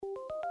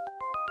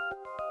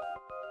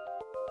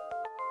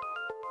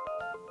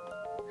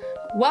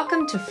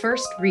Welcome to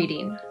First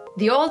Reading,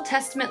 the Old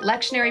Testament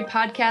lectionary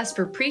podcast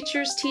for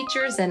preachers,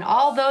 teachers, and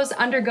all those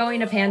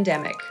undergoing a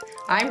pandemic.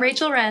 I'm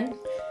Rachel Wren.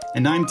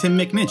 And I'm Tim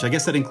McNitch. I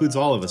guess that includes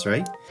all of us,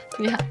 right?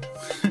 Yeah.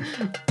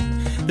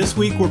 This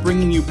week we're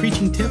bringing you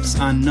preaching tips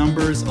on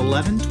Numbers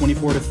 11,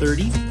 24 to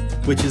 30,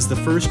 which is the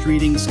first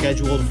reading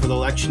scheduled for the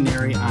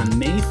lectionary on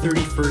May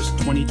 31st,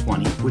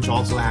 2020, which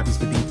also happens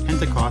to be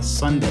Pentecost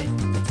Sunday.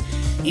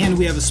 And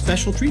we have a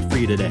special treat for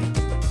you today.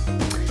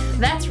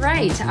 That's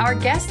right. Our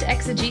guest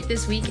exegete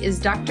this week is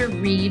Dr.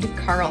 Reed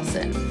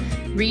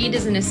Carlson. Reed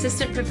is an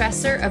assistant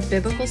professor of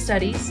biblical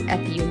studies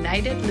at the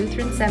United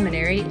Lutheran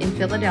Seminary in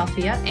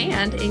Philadelphia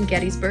and in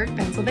Gettysburg,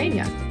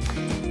 Pennsylvania.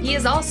 He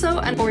is also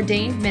an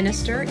ordained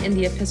minister in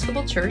the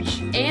Episcopal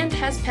Church and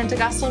has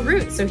Pentecostal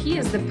roots, so he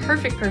is the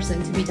perfect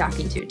person to be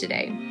talking to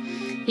today.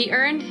 He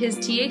earned his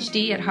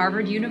THD at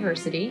Harvard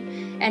University,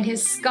 and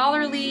his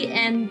scholarly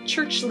and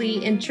churchly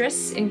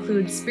interests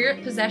include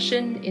spirit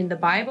possession in the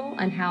Bible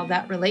and how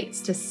that relates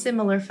to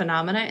similar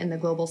phenomena in the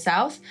Global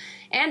South,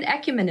 and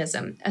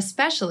ecumenism,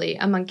 especially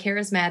among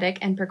charismatic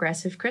and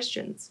progressive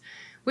Christians.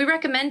 We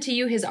recommend to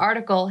you his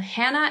article,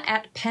 Hannah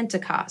at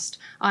Pentecost,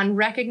 on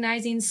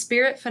recognizing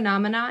spirit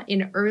phenomena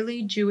in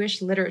early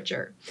Jewish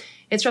literature.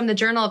 It's from the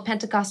Journal of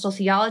Pentecostal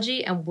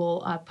Theology, and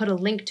we'll put a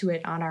link to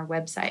it on our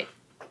website.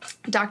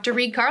 Dr.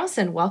 Reed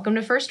Carlson, welcome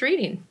to First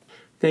Reading.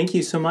 Thank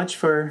you so much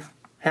for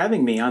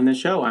having me on the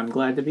show. I'm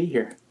glad to be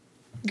here.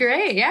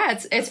 Great. Yeah,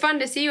 it's fun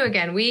to see you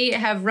again. We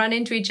have run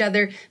into each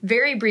other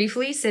very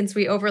briefly since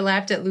we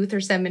overlapped at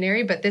Luther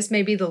Seminary, but this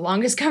may be the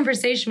longest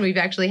conversation we've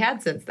actually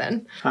had since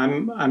then.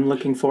 I'm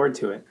looking forward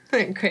to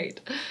it.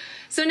 Great.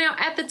 So now,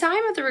 at the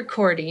time of the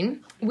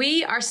recording,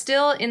 we are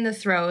still in the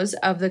throes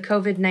of the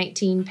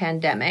COVID-19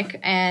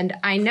 pandemic, and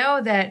I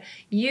know that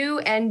you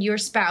and your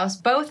spouse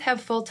both have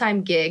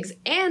full-time gigs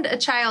and a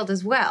child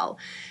as well.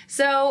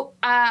 So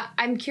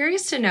I'm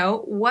curious to know,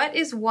 what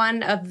is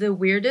one of the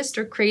weirdest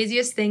or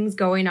craziest things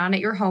going on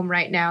at your home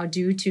right now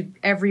due to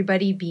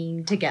everybody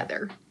being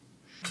together?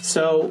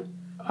 So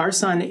our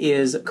son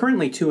is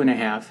currently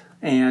 2.5.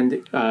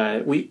 And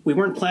we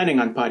weren't planning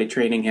on potty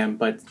training him,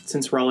 but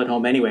since we're all at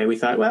home anyway, we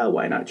thought, well,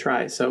 why not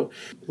try? So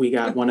we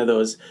got one of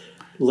those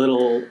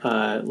little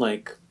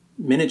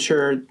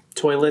miniature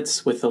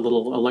toilets with a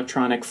little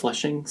electronic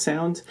flushing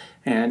sound.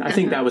 And I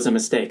think that was a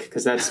mistake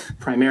because that's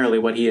primarily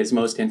what he is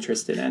most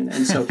interested in.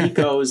 And so he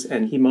goes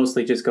and he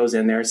mostly just goes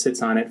in there,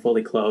 sits on it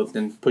fully clothed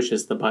and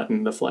pushes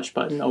the flush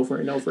button over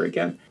and over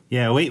again.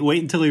 Yeah,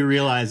 wait until he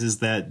realizes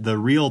that the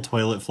real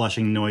toilet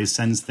flushing noise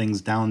sends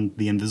things down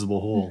the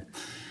invisible hole.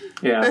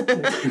 Yeah,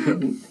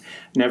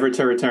 never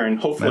to return.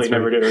 Hopefully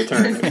never to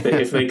return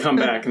if they come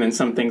back and then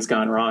something's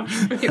gone wrong.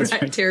 You're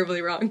right,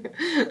 terribly wrong.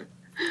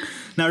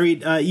 Now,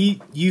 Reed,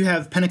 you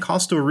have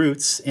Pentecostal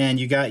roots,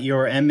 and you got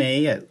your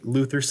MA at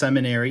Luther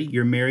Seminary.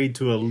 You're married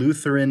to a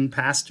Lutheran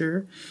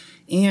pastor,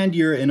 and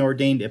you're an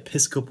ordained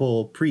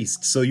Episcopal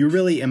priest. So you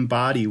really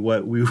embody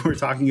what we were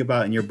talking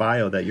about in your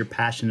bio, that you're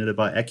passionate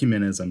about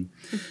ecumenism.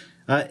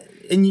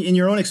 In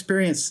your own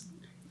experience,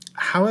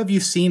 how have you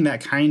seen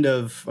that kind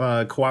of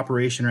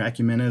cooperation or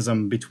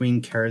ecumenism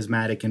between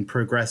charismatic and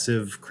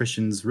progressive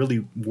Christians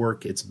really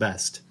work its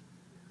best?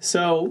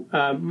 So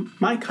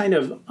my kind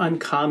of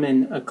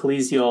uncommon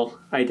ecclesial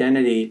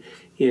identity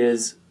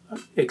is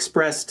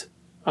expressed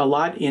a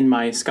lot in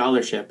my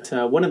scholarship.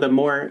 One of the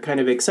more kind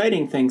of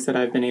exciting things that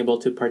I've been able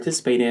to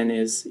participate in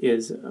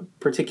is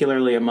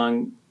particularly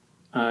among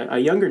a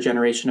younger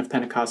generation of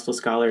Pentecostal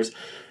scholars.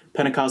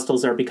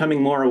 Pentecostals are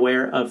becoming more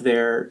aware of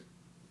their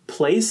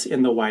place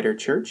in the wider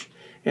church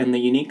and the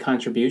unique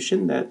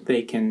contribution that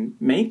they can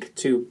make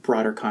to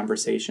broader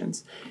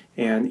conversations.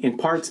 And in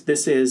part,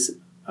 this is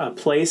a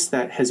place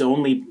that has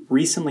only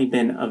recently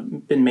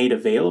been made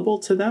available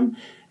to them.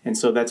 And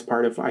so that's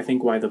part of, I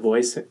think, why the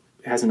voice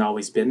hasn't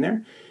always been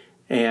there.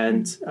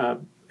 And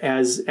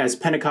as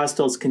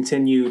Pentecostals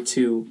continue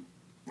to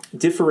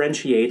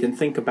differentiate and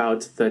think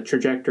about the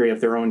trajectory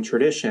of their own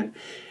tradition,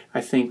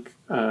 I think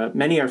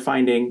many are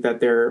finding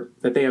that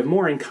they have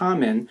more in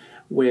common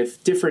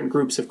with different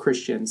groups of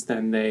Christians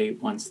than they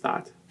once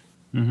thought.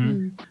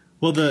 Mm-hmm.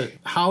 Well, the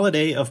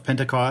holiday of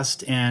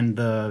Pentecost and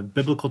the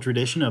biblical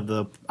tradition of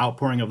the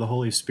outpouring of the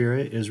Holy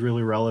Spirit is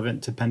really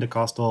relevant to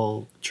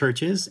Pentecostal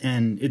churches,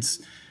 and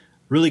it's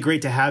really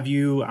great to have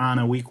you on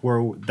a week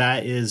where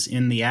that is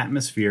in the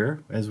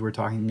atmosphere as we're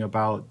talking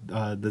about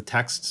the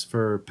texts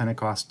for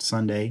Pentecost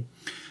Sunday.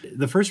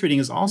 The first reading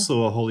is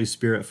also a Holy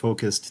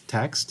Spirit-focused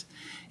text.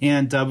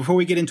 And before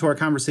we get into our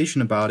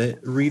conversation about it,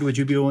 Reed, would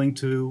you be willing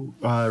to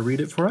read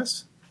it for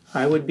us?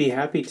 I would be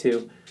happy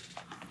to.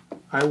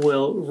 I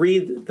will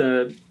read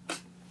the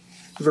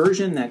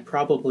version that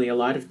probably a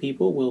lot of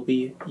people will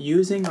be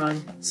using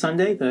on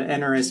Sunday, the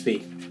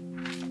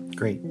NRSV.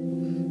 Great.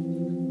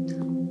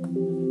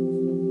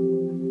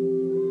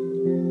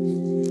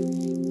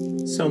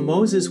 So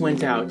Moses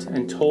went out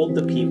and told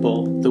the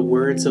people the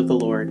words of the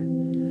Lord.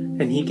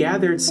 And he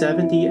gathered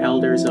 70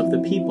 elders of the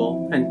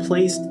people and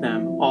placed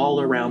them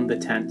all around the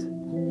tent.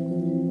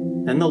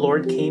 Then the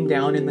Lord came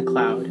down in the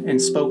cloud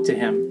and spoke to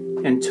him.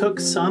 and took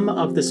some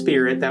of the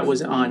Spirit that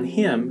was on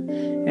him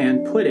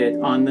and put it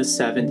on the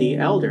 70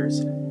 elders.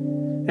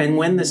 And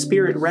when the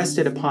Spirit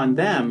rested upon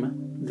them,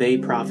 they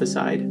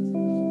prophesied.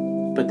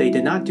 But they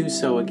did not do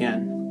so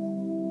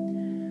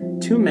again.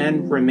 2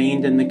 men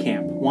remained in the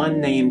camp,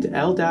 one named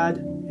Eldad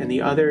and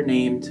the other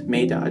named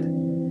Medad.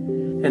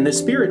 And the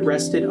Spirit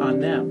rested on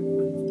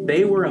them.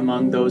 They were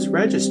among those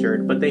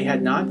registered, but they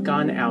had not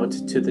gone out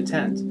to the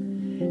tent.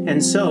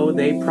 And so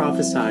they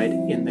prophesied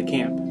in the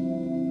camp.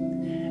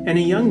 And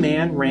a young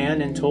man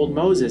ran and told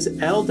Moses,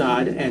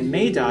 Eldad and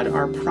Medad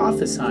are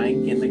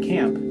prophesying in the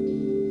camp.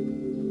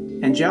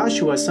 And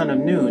Joshua, son of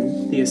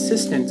Nun, the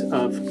assistant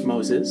of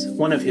Moses,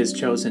 one of his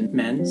chosen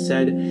men,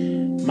 said,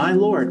 My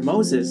lord,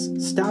 Moses,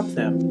 stop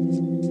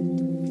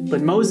them.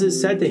 But Moses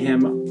said to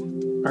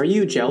him, Are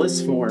you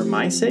jealous for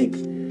my sake?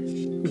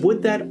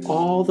 Would that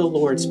all the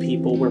Lord's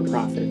people were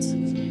prophets,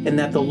 and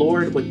that the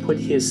Lord would put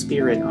his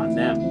Spirit on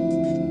them.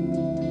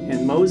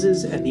 And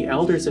Moses and the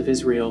elders of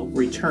Israel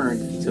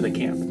returned to the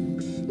camp.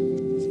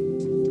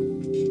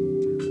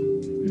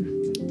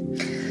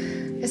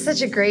 It's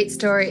such a great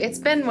story. It's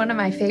been one of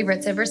my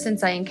favorites ever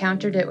since I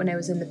encountered it when I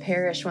was in the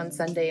parish one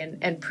Sunday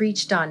and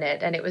preached on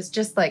it. And it was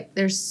just like,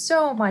 there's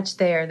so much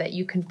there that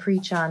you can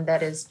preach on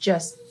that is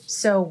just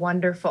so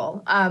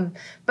wonderful.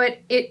 But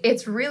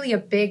it's really a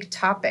big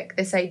topic,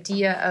 this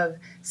idea of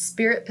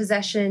spirit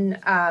possession,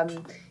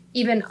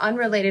 even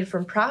unrelated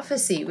from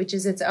prophecy, which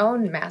is its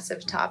own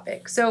massive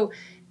topic. So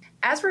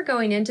as we're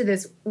going into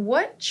this,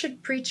 what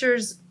should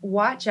preachers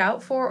watch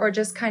out for or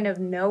just kind of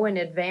know in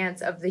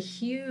advance of the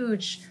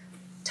huge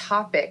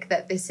topic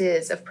that this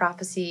is of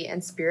prophecy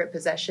and spirit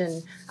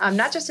possession,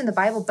 not just in the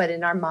Bible, but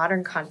in our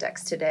modern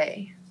context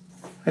today?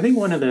 I think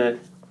one of the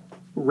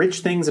rich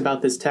things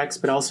about this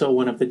text, but also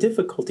one of the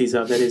difficulties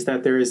of it, is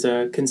that there is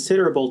a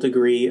considerable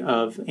degree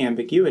of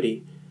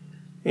ambiguity.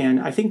 And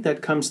I think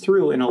that comes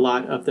through in a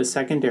lot of the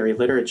secondary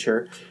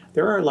literature.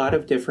 There are a lot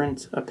of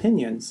different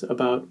opinions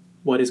about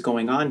what is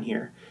going on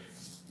here.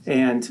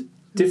 And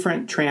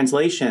different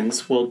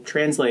translations will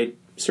translate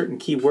certain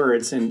key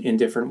words in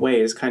different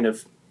ways, kind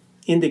of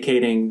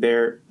indicating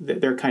their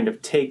kind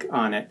of take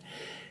on it.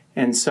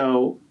 And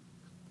so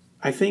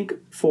I think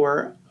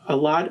for a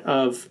lot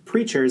of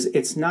preachers,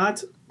 it's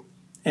not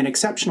an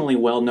exceptionally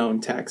well-known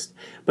text,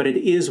 but it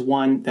is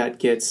one that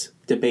gets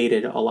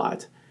debated a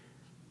lot.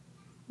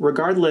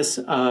 Regardless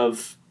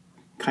of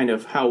kind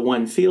of how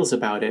one feels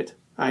about it,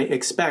 I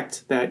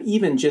expect that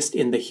even just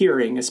in the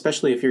hearing,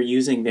 especially if you're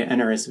using the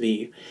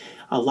NRSV,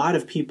 a lot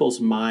of people's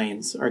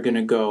minds are going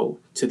to go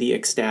to the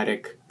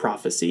ecstatic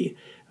prophecy,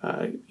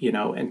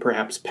 and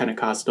perhaps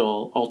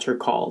Pentecostal altar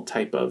call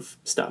type of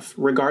stuff,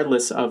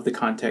 regardless of the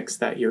context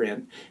that you're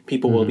in.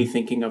 People will be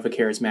thinking of a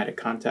charismatic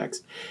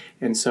context.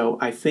 And so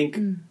I think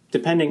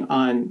depending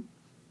on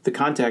the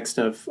context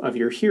of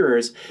your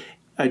hearers,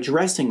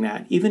 addressing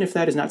that, even if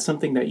that is not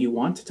something that you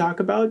want to talk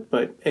about,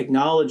 but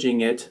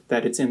acknowledging it,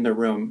 that it's in the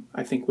room,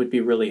 I think would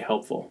be really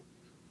helpful.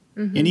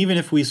 Mm-hmm. And even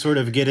if we sort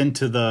of get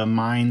into the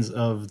minds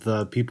of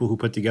the people who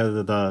put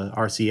together the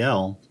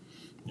RCL,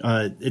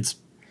 it's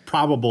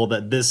probable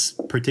that this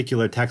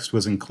particular text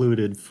was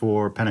included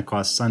for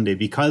Pentecost Sunday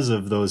because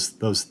of those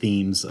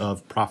themes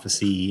of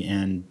prophecy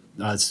and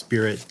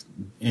spirit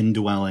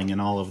indwelling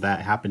and all of that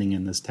happening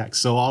in this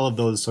text. So all of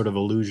those sort of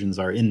allusions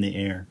are in the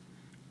air.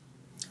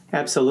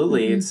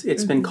 Absolutely. Mm-hmm.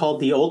 It's been called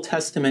the Old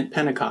Testament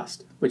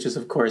Pentecost, which is,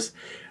 of course,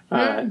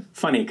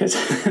 funny because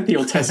the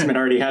Old Testament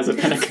already has a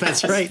Pentecost.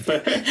 That's right.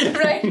 But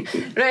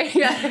right.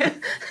 Yeah.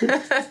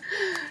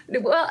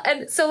 Well,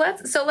 and so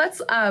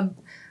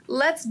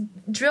let's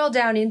drill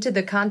down into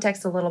the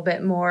context a little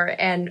bit more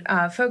and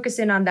focus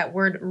in on that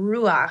word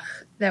ruach,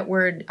 that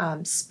word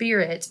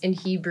spirit in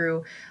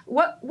Hebrew.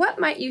 What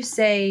might you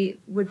say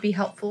would be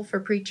helpful for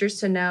preachers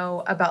to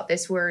know about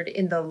this word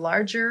in the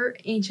larger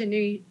ancient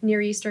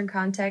Near Eastern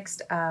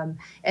context and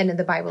in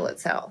the Bible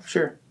itself?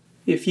 Sure.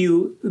 If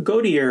you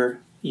go to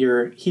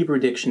your Hebrew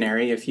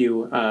dictionary, if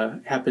you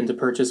happen to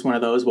purchase one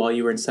of those while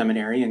you were in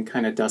seminary and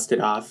kind of dust it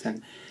off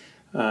and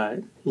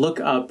look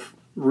up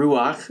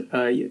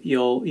ruach,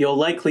 you'll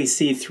likely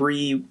see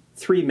three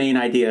main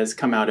ideas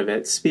come out of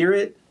it: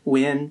 spirit,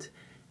 wind,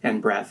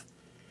 and breath.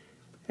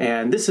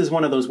 And this is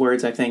one of those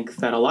words I think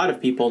that a lot of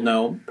people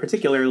know,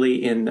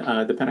 particularly in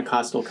the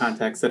Pentecostal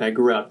context that I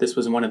grew up. This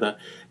was one of the,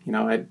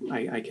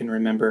 I can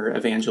remember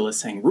evangelists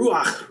saying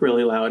ruach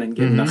really loud and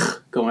getting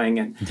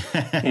going,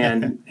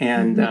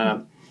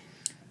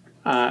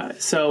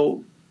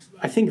 so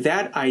I think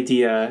that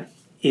idea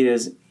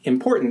is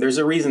important. There's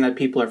a reason that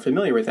people are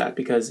familiar with that,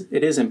 because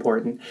it is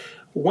important.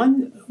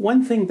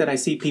 One thing that I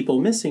see people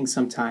missing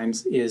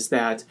sometimes is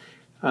that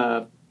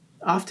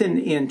often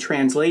in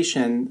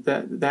translation,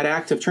 that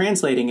act of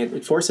translating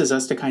it forces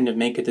us to kind of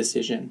make a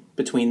decision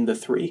between the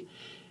three.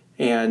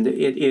 And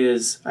it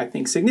is, I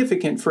think,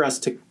 significant for us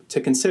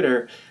to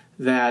consider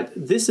that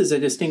this is a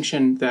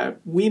distinction that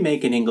we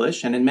make in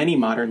English and in many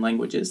modern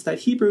languages that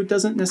Hebrew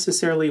doesn't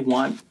necessarily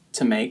want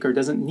to make or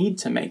doesn't need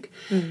to make.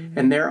 Mm-hmm.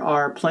 And there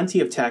are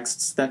plenty of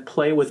texts that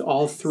play with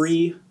all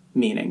three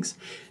meanings.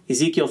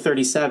 Ezekiel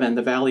 37,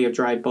 the Valley of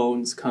Dry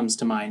Bones, comes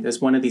to mind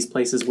as one of these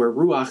places where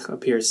Ruach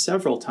appears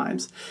several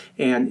times.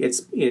 And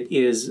it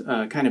is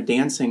kind of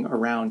dancing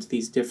around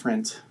these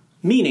different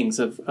meanings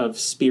of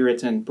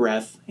spirit and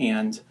breath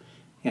and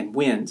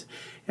wind.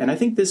 And I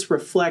think this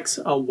reflects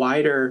a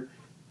wider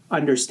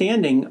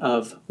understanding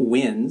of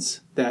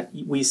winds that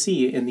we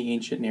see in the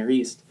ancient Near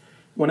East.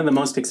 One of the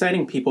most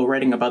exciting people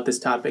writing about this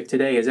topic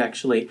today is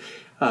actually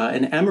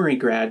an Emory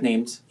grad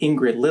named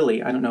Ingrid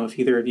Lilly. I don't know if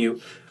either of you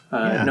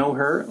know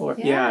her.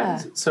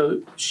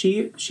 So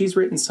she's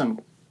written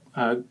some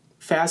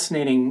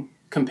fascinating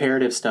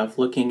comparative stuff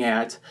looking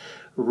at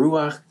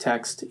Ruach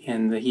text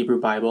in the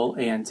Hebrew Bible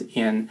and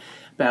in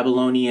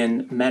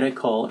Babylonian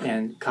medical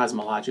and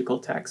cosmological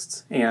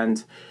texts.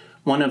 And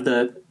one of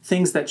the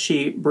things that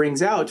she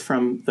brings out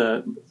from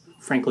the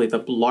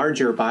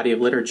larger body of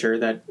literature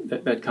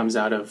that comes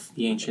out of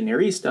the ancient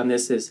Near East on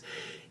this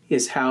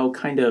is how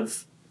kind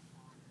of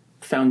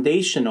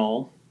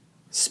foundational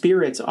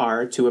spirits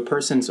are to a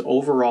person's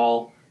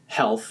overall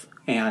health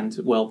and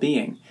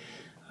well-being.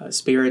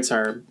 Spirits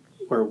are,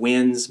 or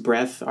winds,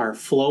 breath, are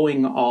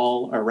flowing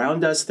all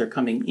around us. They're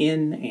coming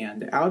in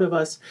and out of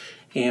us,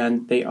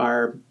 and they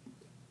are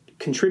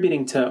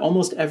contributing to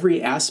almost every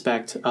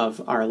aspect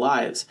of our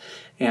lives.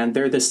 And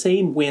they're the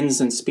same winds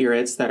and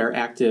spirits that are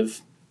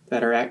active,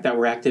 that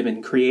were active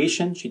in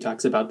creation. She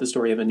talks about the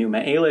story of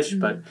Enuma Elish,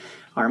 but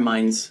our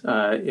minds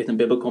in a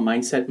biblical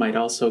mindset might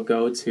also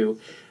go to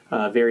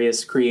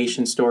various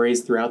creation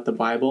stories throughout the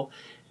Bible.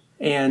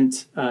 And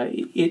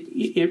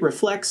it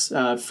reflects,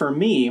 for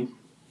me,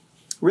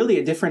 really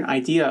a different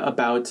idea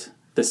about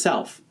the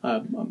self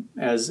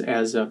as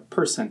a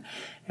person.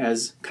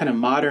 As kind of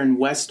modern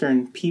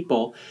Western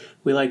people,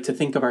 we like to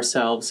think of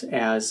ourselves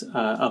as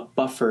a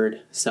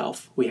buffered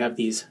self. We have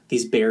these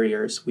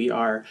barriers. We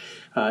are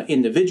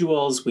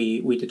individuals.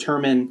 We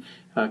determine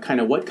kind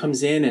of what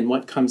comes in and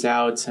what comes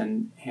out,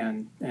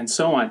 and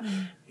so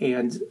on.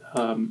 And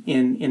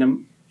in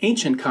an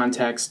ancient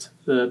context,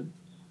 and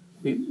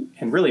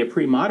really a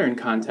pre-modern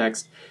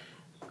context,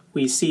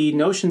 we see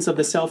notions of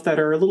the self that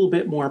are a little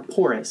bit more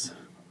porous.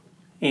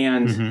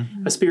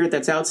 And a spirit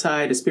that's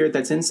outside, a spirit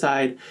that's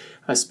inside,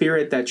 a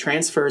spirit that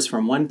transfers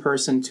from one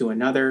person to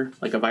another,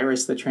 like a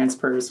virus that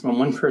transfers from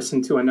one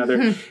person to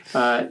another,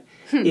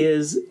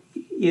 is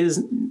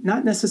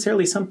not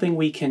necessarily something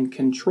we can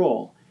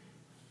control.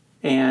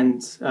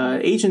 And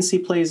agency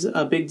plays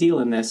a big deal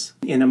in this.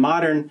 In a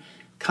modern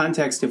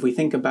context, if we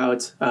think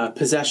about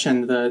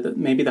possession,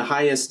 maybe the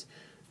highest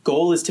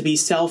goal is to be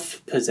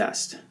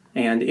self-possessed.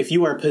 And if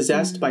you are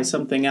possessed by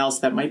something else,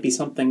 that might be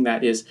something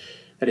that is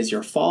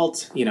your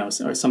fault,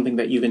 or something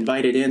that you've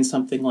invited in,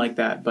 something like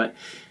that. But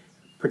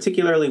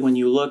particularly when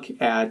you look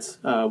at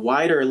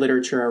wider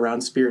literature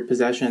around spirit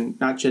possession,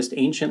 not just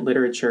ancient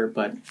literature,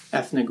 but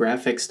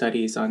ethnographic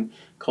studies on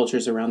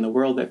cultures around the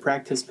world that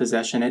practice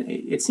possession,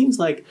 it seems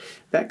like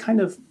that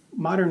kind of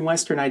modern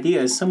Western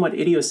idea is somewhat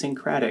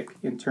idiosyncratic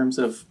in terms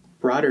of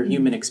broader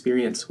human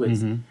experience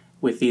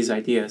with these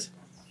ideas.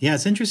 Yeah,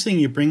 it's interesting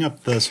you bring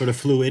up the sort of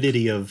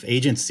fluidity of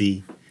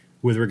agency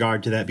with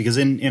regard to that, because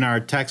in our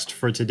text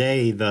for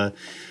today,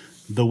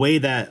 the way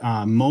that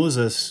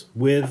Moses,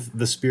 with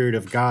the Spirit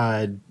of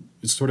God,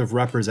 sort of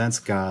represents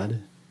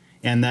God,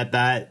 and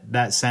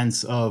that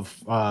sense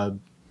of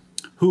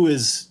who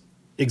is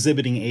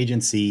exhibiting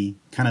agency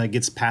kind of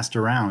gets passed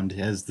around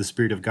as the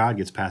Spirit of God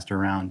gets passed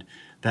around.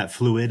 That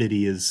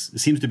fluidity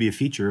seems to be a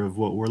feature of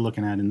what we're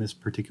looking at in this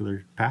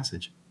particular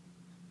passage.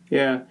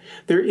 Yeah,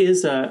 there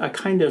is a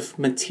kind of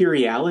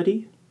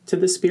materiality to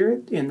the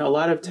Spirit in a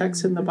lot of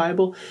texts in the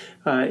Bible.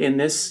 In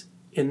this,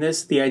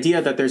 the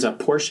idea that there's a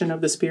portion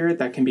of the Spirit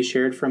that can be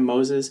shared from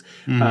Moses,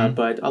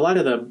 but a lot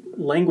of the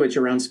language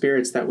around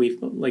spirits that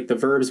like the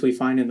verbs we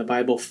find in the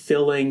Bible,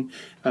 filling,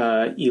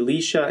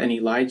 Elisha and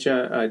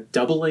Elijah,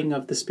 doubling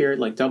of the Spirit,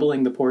 like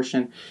doubling the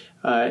portion,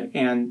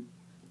 and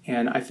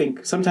I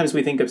think sometimes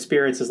we think of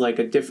spirits as like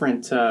a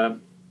different,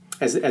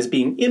 as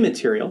being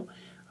immaterial,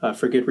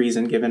 for good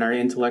reason given our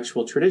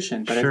intellectual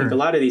tradition. But I think a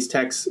lot of these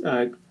texts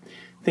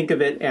think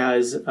of it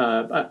as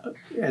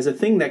a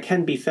thing that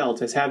can be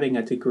felt, as having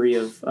a degree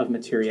of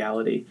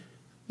materiality.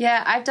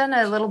 Yeah, I've done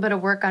a little bit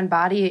of work on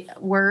body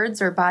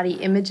words or body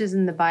images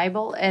in the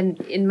Bible,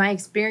 and in my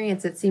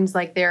experience, it seems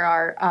like there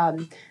are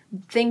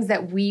things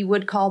that we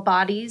would call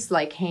bodies,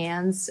 like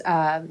hands,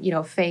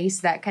 face,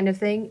 that kind of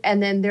thing.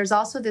 And then there's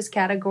also this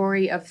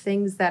category of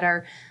things that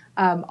are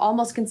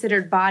almost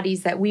considered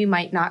bodies that we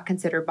might not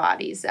consider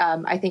bodies.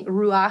 I think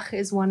ruach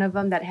is one of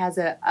them that has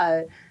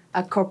a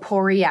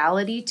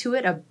corporeality to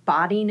it, a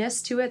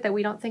bodiness to it that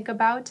we don't think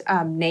about.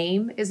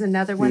 Name is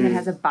another one that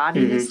has a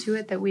bodiness to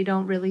it that we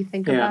don't really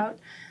think about.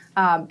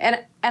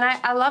 And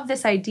I love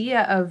this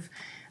idea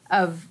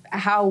of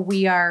how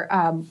we are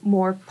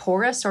more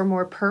porous or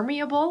more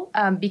permeable,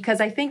 because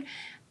I think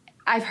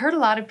I've heard a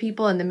lot of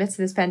people in the midst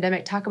of this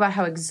pandemic talk about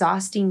how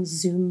exhausting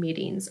Zoom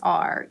meetings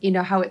are.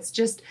 How it's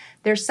just,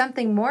 there's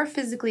something more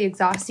physically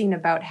exhausting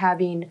about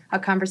having a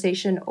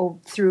conversation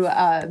through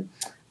a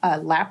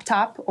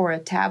laptop or a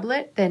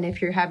tablet than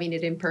if you're having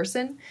it in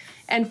person.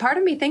 And part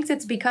of me thinks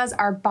it's because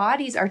our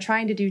bodies are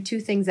trying to do two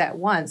things at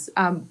once.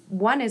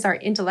 One is our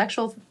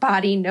intellectual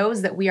body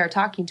knows that we are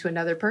talking to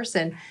another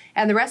person,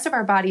 and the rest of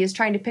our body is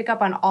trying to pick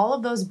up on all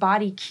of those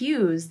body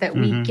cues that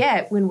we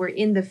get when we're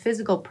in the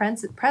physical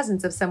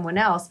presence of someone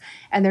else,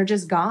 and they're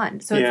just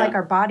gone. So it's like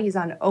our body's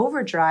on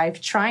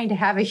overdrive trying to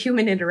have a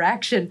human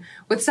interaction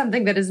with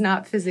something that is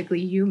not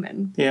physically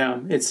human. Yeah,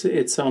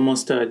 it's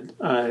almost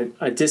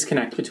a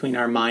disconnect between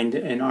our mind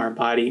and our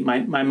body.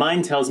 My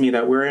mind tells me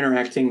that we're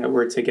interacting, that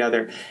we're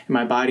together, and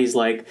my body's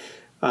like,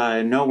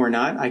 no, we're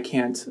not. I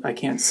can't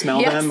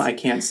smell them. I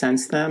can't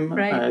sense them.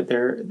 Right.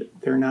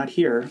 They're not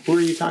here. Who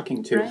are you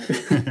talking to?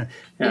 Right.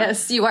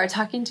 Yes, you are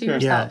talking to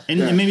yourself.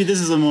 Yeah, and maybe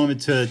this is a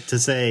moment to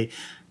say,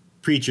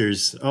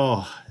 preachers,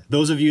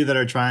 those of you that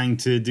are trying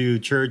to do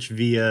church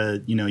via,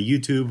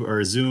 YouTube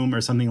or Zoom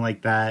or something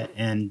like that,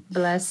 and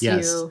bless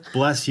you.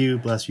 Bless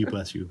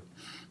you.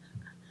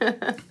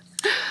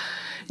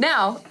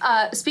 Now,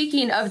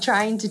 speaking of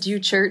trying to do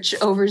church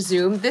over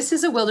Zoom, this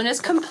is a wilderness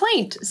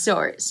complaint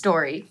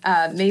story,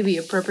 maybe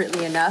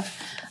appropriately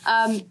enough.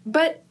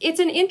 But it's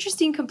an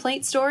interesting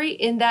complaint story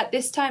in that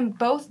this time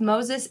both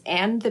Moses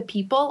and the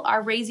people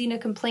are raising a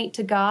complaint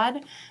to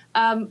God.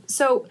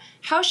 So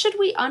how should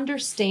we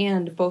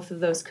understand both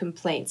of those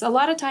complaints? A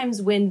lot of times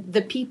when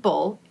the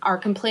people are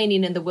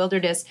complaining in the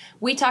wilderness,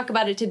 we talk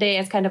about it today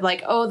as kind of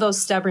like, oh,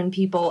 those stubborn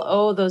people,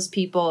 oh, those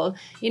people,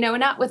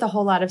 not with a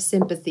whole lot of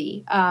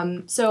sympathy.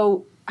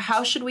 So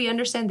how should we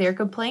understand their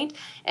complaint?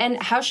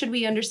 And how should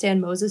we understand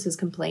Moses'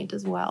 complaint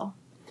as well?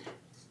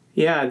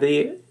 Yeah,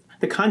 the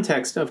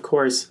context, of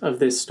course, of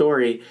this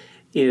story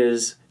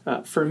is,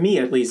 for me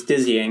at least,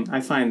 dizzying. I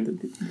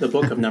find the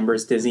book of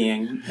Numbers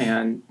dizzying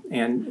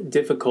and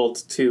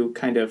difficult to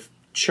kind of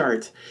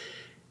chart.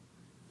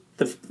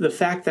 The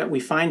fact that we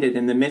find it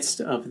in the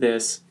midst of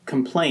this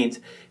complaint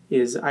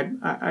is,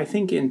 I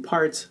think, in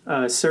part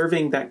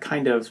serving that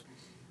kind of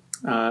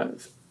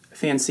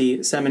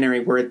fancy seminary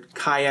word,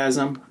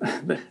 chiasm,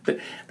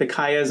 the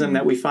chiasm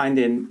that we find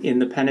in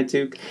the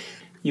Pentateuch.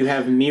 You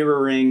have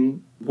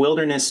mirroring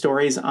wilderness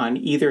stories on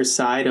either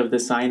side of the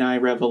Sinai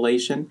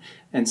revelation,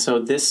 and so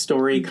this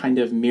story kind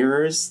of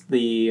mirrors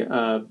the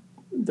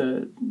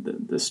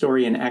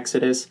story in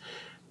Exodus,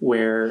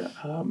 where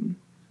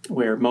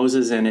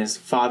Moses and his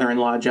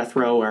father-in-law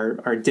Jethro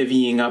are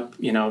divvying up,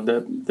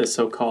 the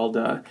so-called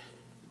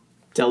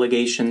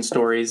delegation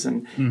stories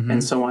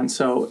and so on.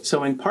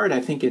 So in part,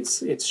 I think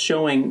it's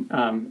showing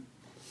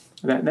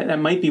that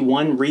might be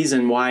one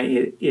reason why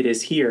it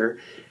is here,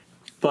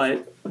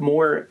 but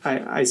more,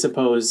 I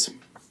suppose,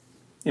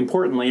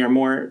 importantly, or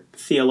more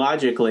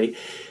theologically,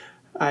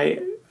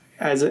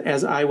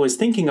 as I was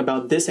thinking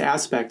about this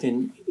aspect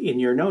in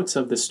your notes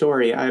of the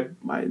story, I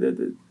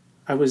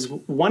was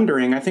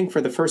wondering, I think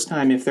for the first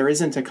time, if there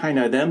isn't a kind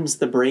of them's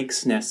the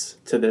breaksness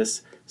to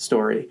this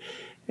story,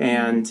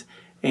 and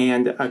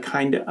a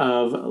kind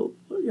of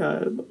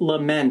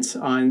lament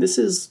on this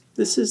is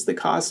the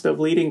cost of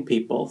leading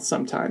people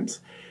sometimes,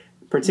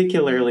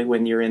 particularly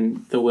when you're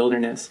in the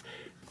wilderness.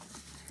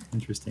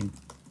 Interesting.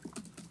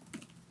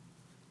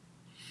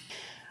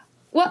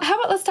 Well, how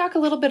about let's talk a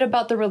little bit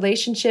about the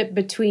relationship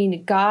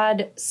between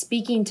God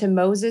speaking to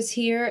Moses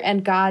here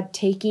and God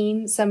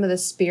taking some of the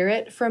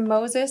spirit from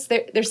Moses.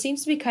 There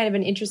seems to be kind of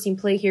an interesting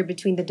play here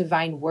between the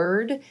divine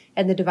word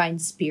and the divine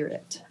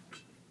spirit.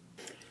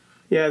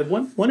 Yeah,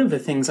 one of the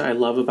things I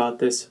love about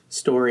this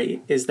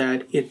story is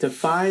that it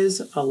defies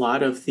a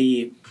lot of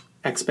the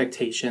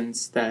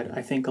expectations that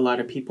I think a lot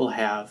of people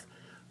have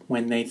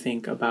when they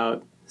think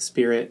about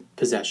spirit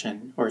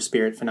possession or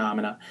spirit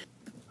phenomena.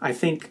 I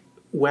think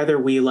whether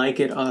we like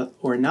it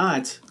or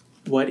not,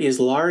 what is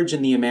large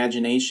in the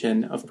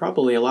imagination of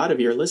probably a lot of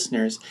your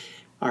listeners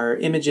are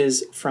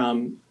images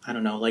from,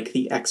 like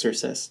The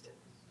Exorcist.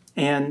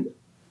 And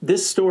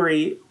this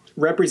story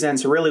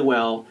represents really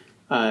well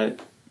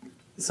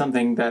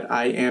something that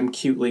I am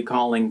cutely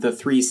calling the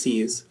 3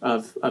 C's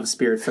of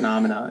spirit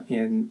phenomena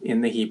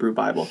in the Hebrew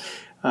Bible.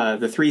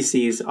 The 3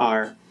 C's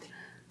are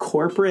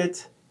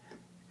corporate,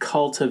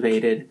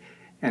 cultivated,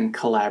 and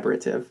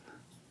collaborative.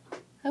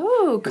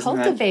 Oh,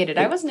 cultivated.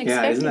 I wasn't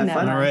expecting isn't that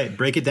fun? All right,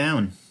 break it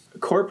down.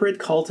 Corporate,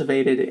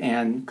 cultivated,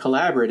 and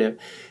collaborative.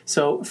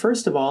 So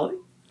first of all,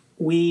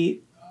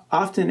 we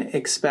often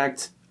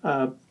expect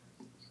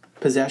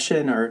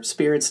possession or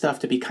spirit stuff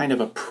to be kind of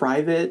a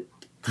private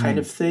kind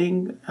of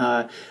thing,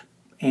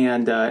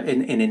 and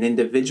in an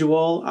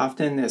individual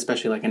often,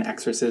 especially like an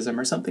exorcism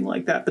or something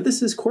like that. But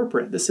this is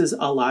corporate. This is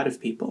a lot of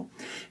people.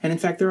 And in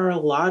fact, there are a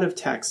lot of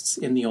texts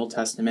in the Old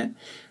Testament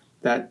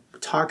that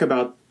talk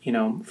about,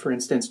 for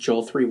instance,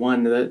 Joel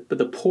 3:1,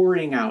 the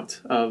pouring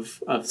out of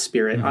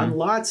spirit on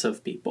lots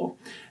of people.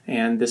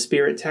 And the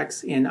spirit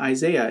text in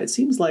Isaiah, it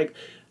seems like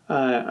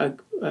a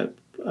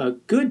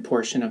good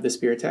portion of the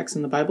spirit text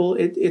in the Bible,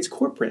 it's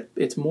corporate.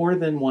 It's more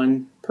than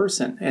one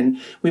person. And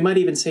we might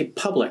even say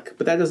public,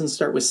 but that doesn't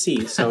start with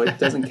C, so it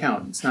doesn't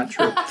count. It's not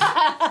true.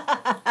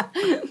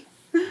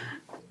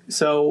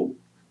 So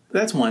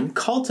that's one.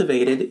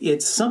 Cultivated,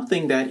 it's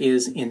something that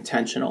is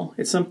intentional.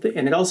 It's something,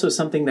 and it also is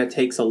something that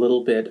takes a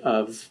little bit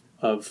of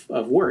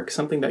of work,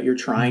 something that you're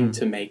trying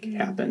to make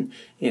happen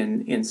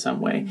in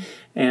some way.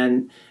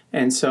 And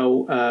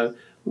so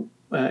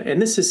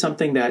this is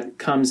something that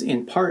comes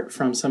in part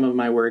from some of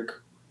my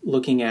work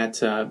looking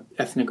at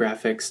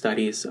ethnographic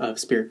studies of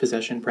spirit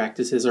possession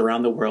practices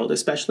around the world,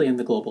 especially in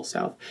the global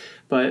south.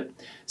 But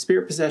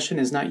spirit possession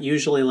is not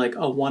usually like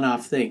a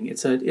one-off thing.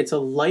 It's a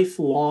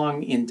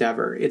lifelong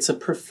endeavor. It's a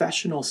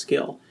professional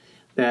skill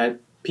that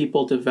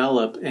people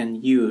develop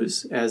and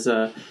use as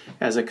a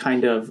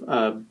kind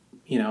of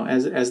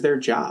as their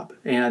job.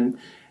 And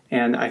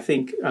I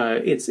think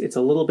it's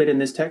a little bit in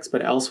this text,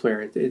 but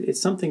elsewhere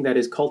it's something that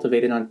is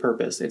cultivated on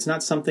purpose. It's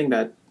not something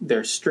that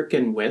they're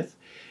stricken with.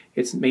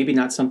 It's maybe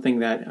not something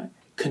that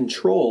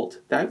controlled.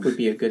 That would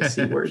be a good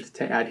C word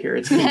to add here.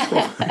 It's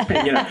controlled.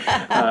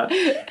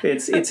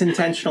 It's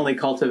intentionally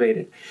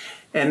cultivated.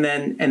 And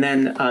then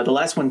the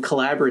last one,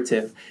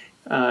 collaborative.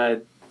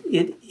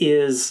 It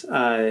is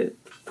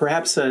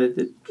perhaps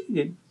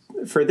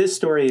for this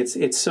story.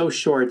 It's so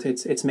short.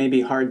 It's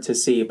maybe hard to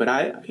see, but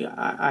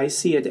I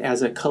see it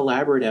as a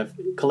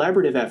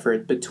collaborative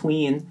effort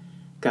between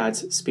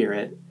God's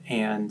Spirit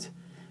and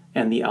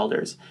the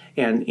elders.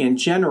 And in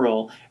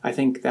general, I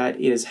think that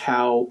is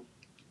how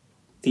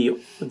the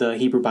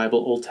Hebrew Bible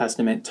Old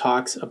Testament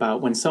talks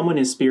about when someone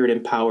is spirit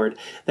empowered,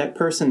 that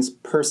person's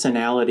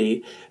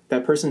personality,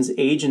 that person's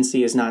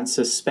agency is not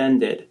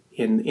suspended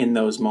in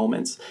those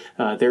moments.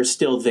 They're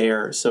still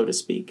there, so to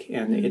speak.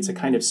 And it's a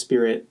kind of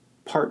spirit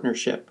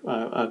partnership,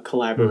 a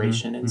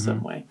collaboration in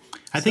some way.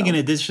 I think in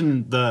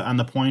addition, on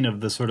the point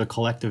of the sort of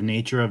collective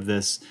nature of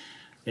this,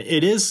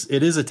 it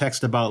is a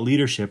text about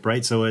leadership,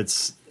 right? So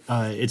it's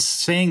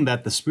saying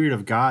that the Spirit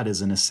of God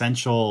is an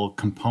essential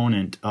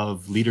component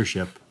of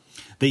leadership.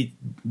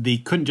 They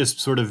couldn't just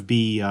sort of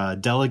be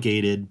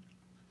delegated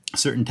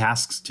certain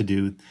tasks to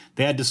do.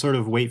 They had to sort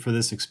of wait for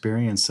this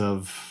experience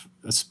of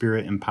a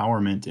spirit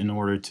empowerment in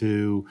order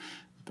to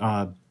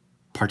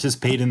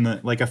participate in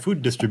like a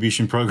food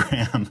distribution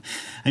program.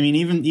 I mean,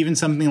 even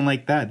something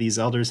like that, these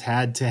elders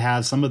had to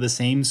have some of the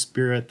same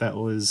spirit that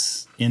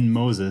was in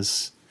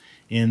Moses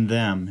in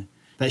them.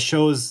 That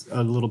shows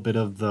a little bit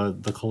of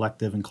the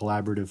collective and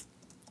collaborative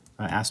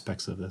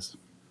aspects of this.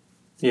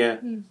 Yeah,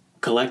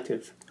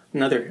 collective.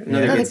 Another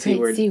good C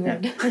word.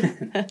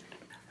 Yeah.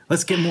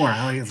 Let's get more.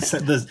 I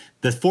said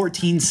the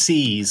 14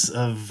 C's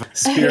of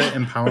spirit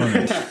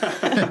empowerment.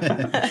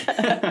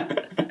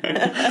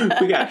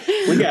 we got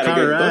a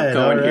good book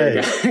going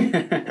here.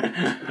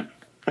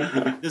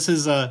 This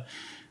is a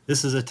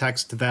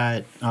text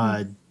that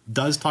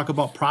does talk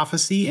about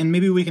prophecy, and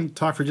maybe we can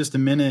talk for just a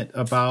minute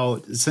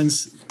about,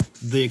 since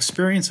the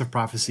experience of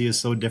prophecy is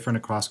so different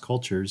across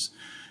cultures,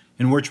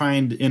 and we're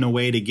trying in a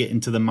way to get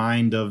into the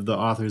mind of the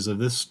authors of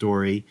this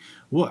story.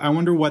 Well, I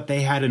wonder what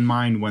they had in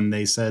mind when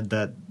they said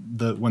that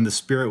when the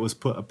Spirit was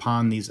put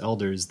upon these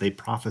elders, they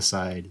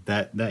prophesied,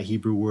 that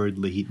Hebrew word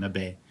lehit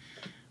nabe.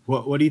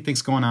 What do you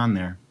think's going on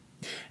there?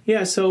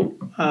 Yeah, so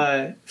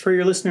for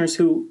your listeners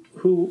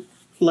who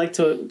like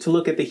to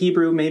look at the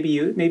Hebrew, maybe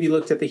you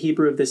looked at the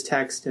Hebrew of this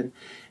text and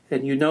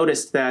you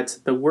noticed that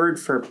the word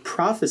for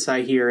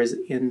prophesy here is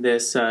in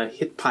this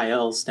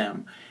hitpael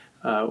stem,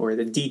 or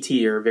the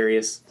dt, or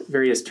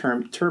various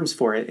terms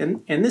for it.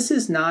 And this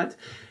is not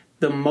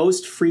the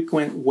most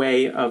frequent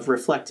way of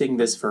reflecting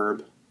this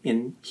verb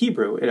in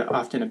Hebrew. It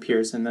often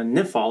appears in the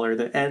nifal, or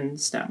the n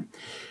stem.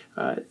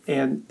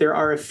 And there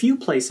are a few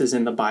places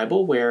in the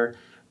Bible where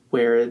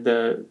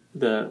the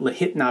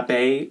lehit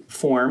nabe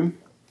form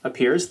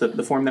appears,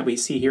 the form that we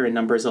see here in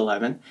Numbers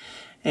 11.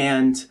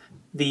 And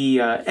the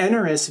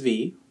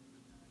NRSV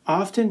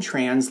often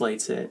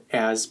translates it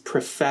as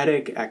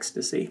prophetic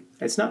ecstasy.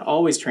 It's not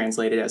always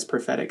translated as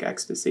prophetic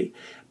ecstasy,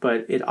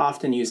 but it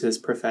often uses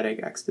prophetic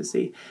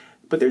ecstasy.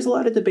 But there's a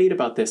lot of debate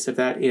about this, if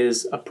that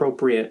is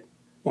appropriate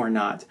or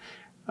not.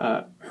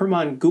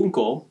 Hermann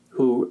Gunkel,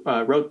 who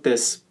wrote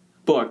this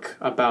book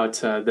about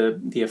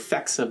the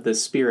effects of the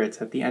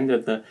Spirit at the end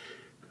of the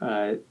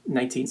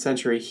 19th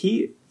century,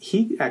 he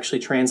actually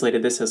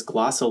translated this as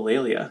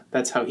glossolalia.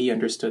 That's how he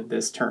understood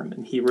this term,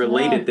 and he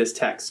related this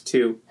text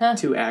to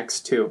Acts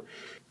 2.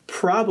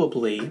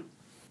 Probably,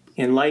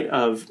 in light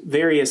of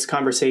various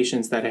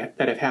conversations that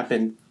have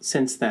happened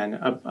since then,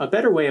 a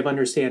better way of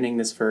understanding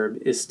this verb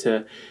is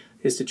to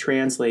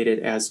translate it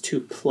as to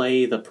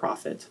play the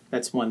prophet.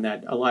 That's one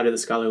that a lot of the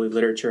scholarly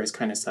literature has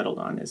kind of settled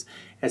on,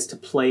 as to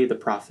play the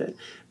prophet.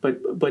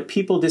 But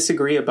people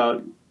disagree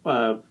about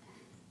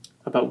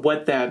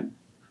what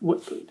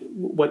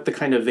the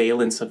kind of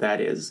valence of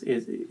that is.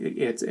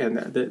 And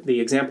the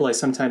example I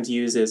sometimes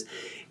use is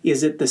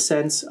it the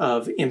sense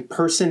of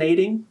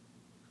impersonating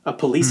a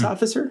police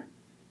officer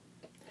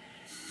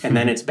and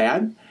then it's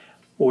bad?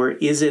 Or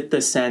is it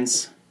the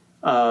sense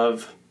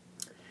of,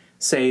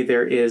 say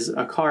there is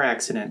a car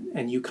accident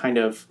and you kind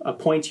of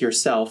appoint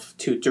yourself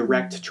to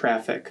direct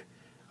traffic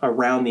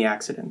around the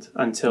accident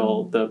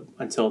until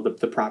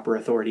the proper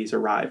authorities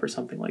arrive, or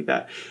something like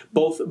that.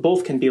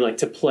 Both can be like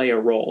to play a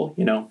role,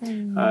 you know.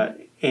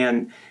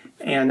 And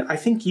I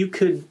think you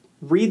could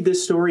read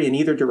this story in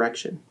either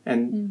direction.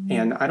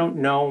 And I don't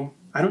know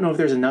I don't know if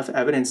there's enough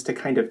evidence to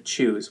kind of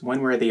choose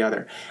one way or the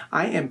other.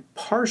 I am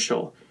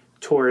partial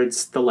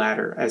towards the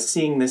latter, as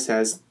seeing this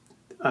as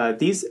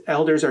these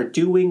elders are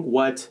doing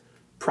what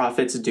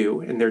prophets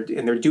do, and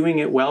they're doing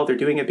it well. They're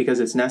doing it because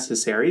it's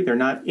necessary. They're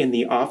not in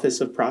the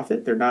office of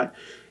prophet. They're not,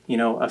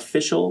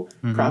 official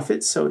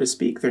prophets, so to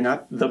speak. They're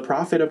not the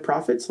prophet of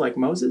prophets like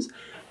Moses,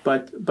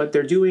 but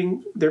they're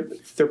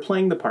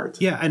playing the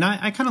part. Yeah, and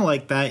I kind of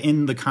like that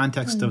in the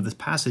context of this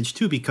passage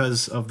too,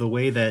 because of the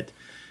way that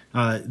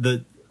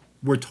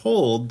we're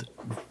told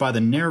by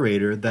the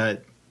narrator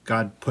that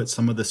God put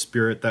some of the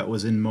spirit that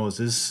was in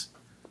Moses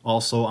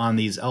also on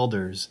these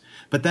elders.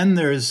 But then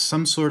there's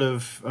some sort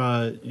of,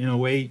 in a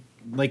way,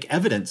 like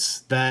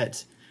evidence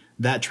that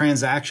that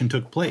transaction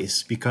took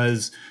place,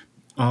 because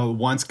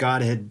once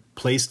God had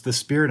placed the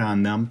spirit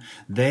on them,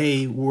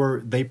 they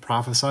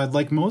prophesied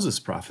like Moses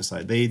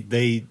prophesied.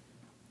 They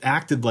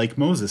acted like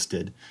Moses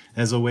did,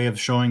 as a way of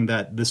showing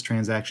that this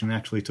transaction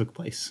actually took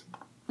place.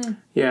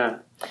 Yeah.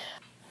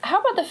 How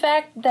about the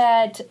fact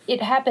that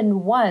it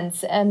happened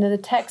once and the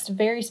text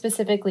very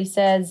specifically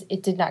says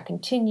it did not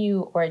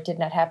continue or it did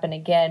not happen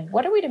again?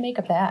 What are we to make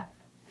of that?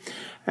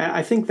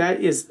 I think that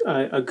is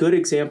a good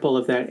example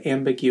of that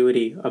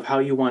ambiguity of how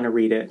you want to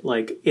read it.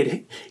 Like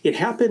it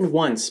happened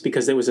once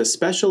because there was a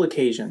special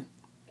occasion,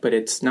 but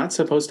it's not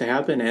supposed to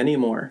happen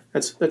anymore.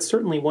 That's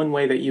certainly one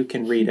way that you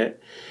can read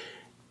it.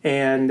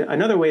 And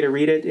another way to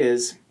read it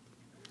is,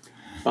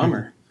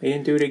 bummer, they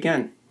didn't do it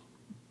again.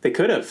 They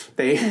could have.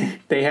 They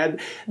had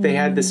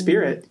the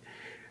Spirit.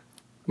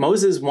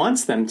 Moses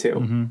wants them to.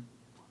 Mm-hmm.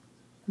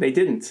 They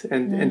didn't.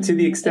 And to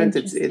the extent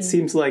it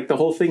seems like the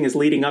whole thing is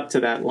leading up to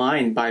that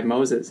line by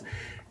Moses.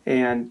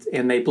 And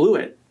they blew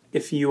it.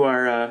 If you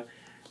are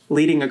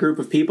leading a group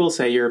of people,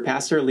 say you're a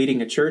pastor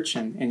leading a church,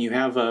 and you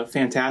have a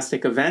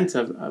fantastic event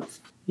of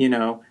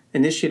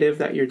initiative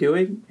that you're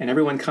doing, and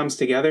everyone comes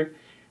together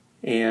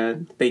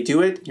and they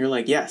do it, you're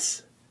like,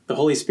 yes, the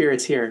Holy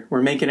Spirit's here.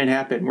 We're making it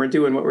happen. We're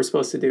doing what we're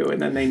supposed to do.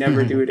 And then they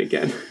never do it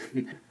again.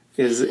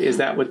 Is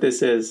that what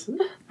this is?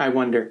 I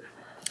wonder.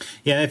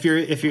 Yeah, if you're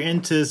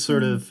into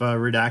sort of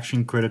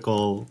redaction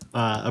critical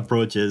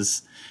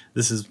approaches,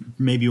 this is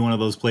maybe one of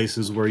those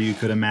places where you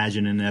could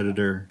imagine an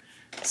editor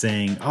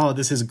saying, "Oh,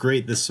 this is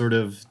great, this sort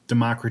of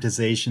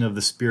democratization of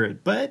the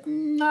Spirit, but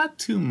not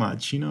too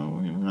much.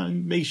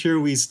 Make sure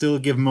we still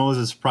give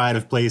Moses pride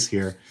of place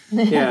here."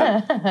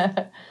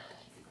 Yeah.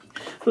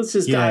 Let's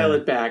just dial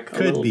it back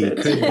a little bit.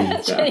 Could be.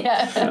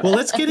 Yeah. Well,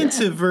 let's get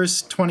into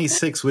verse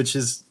 26, which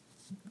is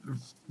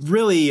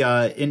really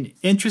an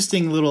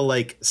interesting little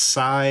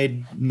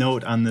side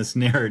note on this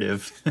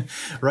narrative,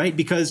 right?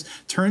 Because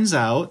turns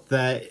out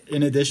that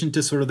in addition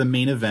to sort of the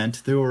main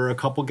event, there were a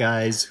couple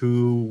guys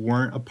who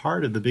weren't a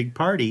part of the big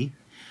party,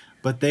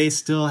 but they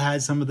still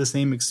had some of the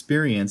same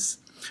experience.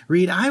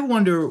 Reed, I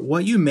wonder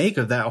what you make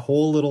of that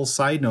whole little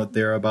side note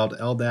there about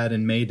Eldad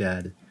and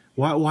Medad.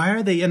 Why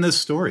are they in this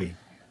story?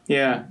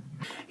 Yeah.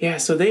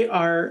 So they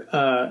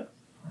are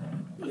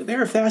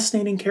they're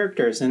fascinating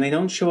characters, and they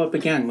don't show up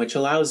again, which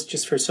allows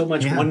just for so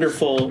much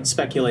wonderful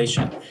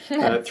speculation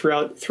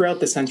throughout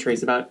the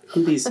centuries about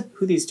who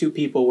these two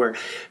people were.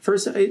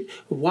 First,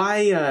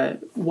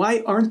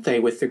 why aren't they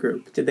with the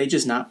group? Did they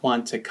just not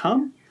want to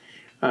come?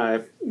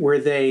 Were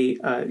they?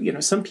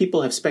 Some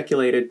people have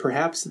speculated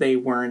perhaps they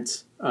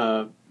weren't.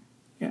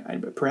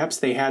 Perhaps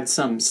they had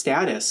some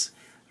status.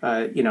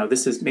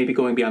 This is maybe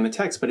going beyond the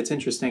text, but it's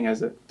interesting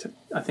as a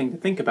thing to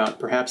think about.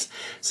 Perhaps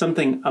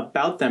something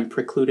about them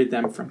precluded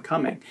them from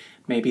coming.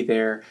 Maybe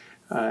they're,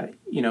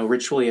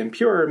 ritually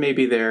impure.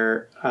 Maybe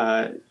they're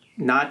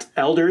not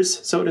elders,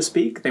 so to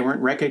speak. They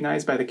weren't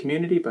recognized by the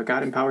community, but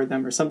God empowered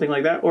them, or something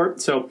like that. Or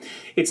so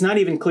it's not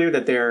even clear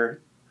that they're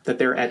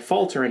at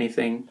fault or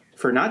anything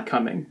for not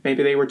coming.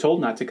 Maybe they were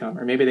told not to come,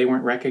 or maybe they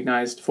weren't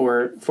recognized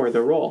for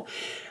the role.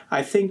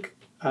 I think.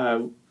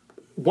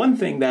 One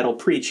thing that'll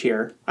preach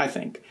here, I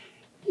think,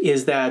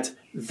 is that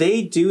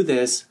they do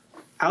this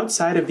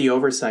outside of the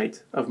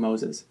oversight of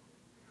Moses.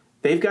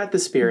 They've got the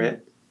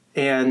Spirit,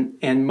 and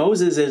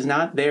Moses is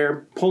not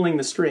there pulling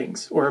the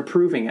strings or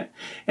approving it.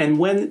 And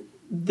when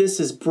this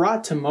is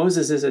brought to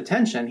Moses'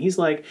 attention, he's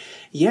like,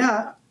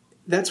 yeah,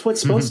 that's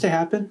what's supposed to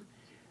happen.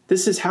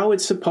 This is how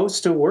it's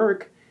supposed to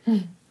work.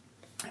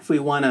 If we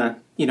want to,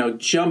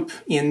 jump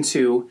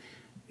into...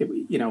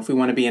 if we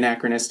want to be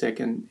anachronistic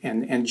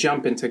and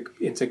jump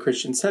into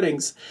Christian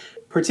settings,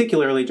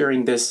 particularly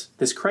during this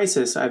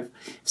crisis, I've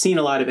seen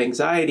a lot of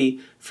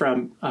anxiety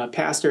from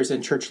pastors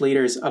and church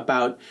leaders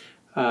about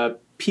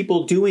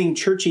people doing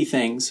churchy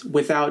things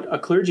without a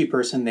clergy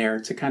person there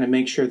to kind of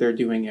make sure they're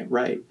doing it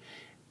right.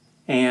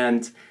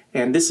 And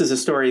this is a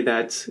story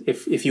that,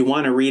 if you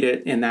want to read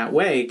it in that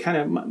way, kind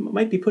of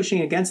might be pushing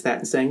against that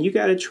and saying, you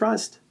got to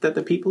trust that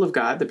the people of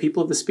God, the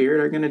people of the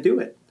Spirit, are going to do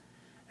it.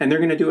 And they're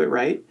going to do it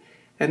right.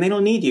 And they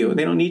don't need you.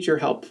 They don't need your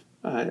help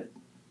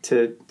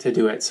to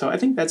do it. So I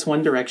think that's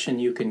one direction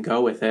you can go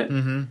with it,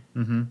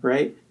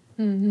 right?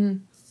 Mm-hmm.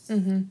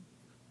 Mm-hmm.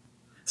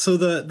 So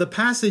the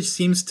passage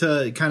seems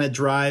to kind of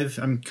drive,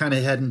 I'm kind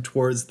of heading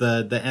towards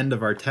the end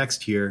of our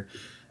text here.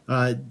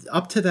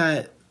 Up to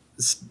that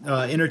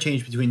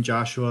interchange between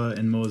Joshua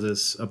and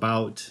Moses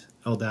about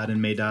Eldad and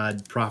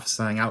Medad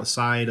prophesying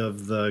outside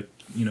of the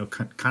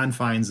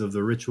confines of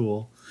the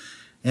ritual.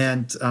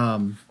 And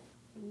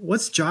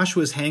what's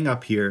Joshua's hang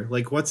up here?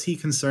 Like, what's he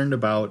concerned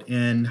about?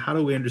 And how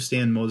do we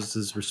understand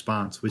Moses'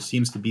 response, which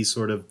seems to be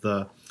sort of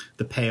the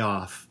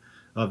payoff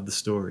of the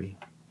story?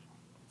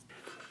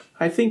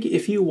 I think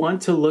if you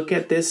want to look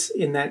at this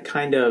in that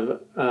kind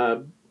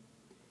of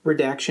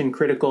redaction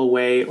critical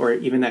way, or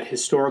even that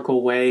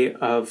historical way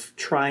of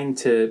trying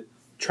to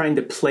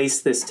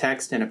place this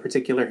text in a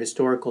particular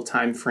historical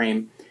time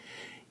frame,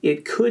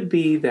 it could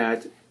be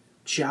that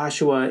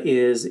Joshua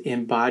is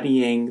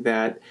embodying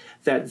that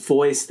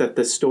voice that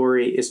the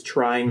story is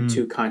trying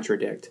to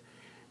contradict.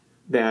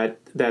 That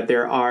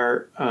there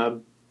are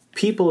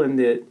people in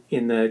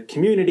the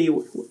community,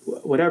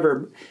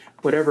 whatever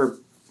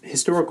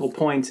historical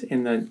point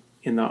in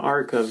the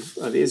arc of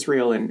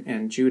Israel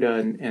and Judah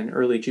and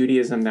early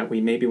Judaism that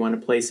we maybe want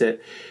to place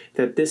it,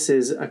 that this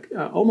is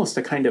almost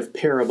a kind of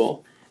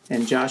parable.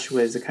 And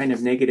Joshua is a kind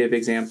of negative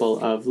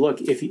example of, look,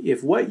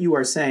 if what you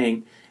are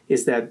saying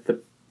is that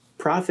the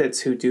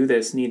prophets who do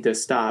this need to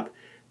stop,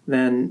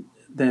 then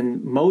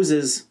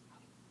Moses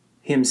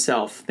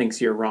himself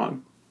thinks you're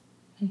wrong.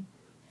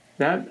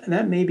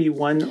 That may be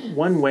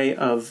one way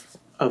of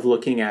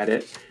looking at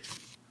it.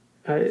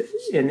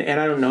 And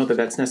I don't know that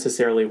that's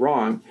necessarily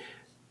wrong.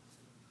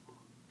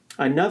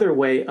 Another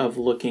way of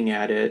looking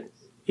at it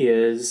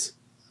is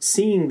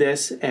seeing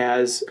this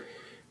as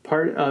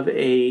part of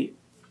a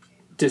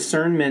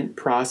discernment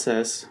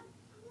process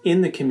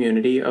in the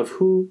community of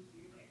who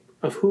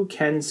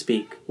can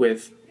speak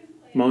with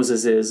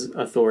Moses'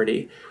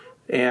 authority.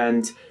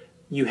 And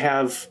you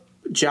have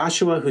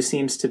Joshua, who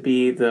seems to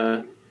be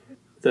the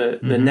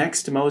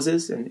next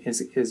Moses, and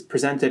is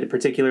presented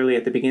particularly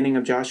at the beginning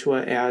of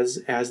Joshua as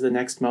the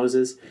next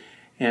Moses.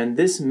 And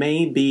this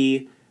may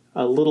be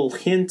a little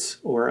hint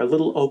or a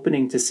little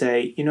opening to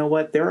say, you know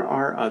what, there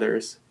are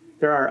others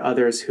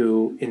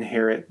who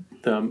inherit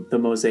the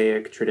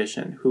Mosaic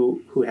tradition,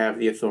 who have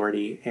the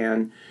authority,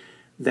 and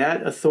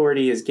that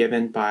authority is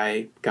given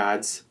by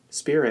God's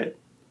Spirit.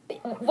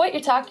 What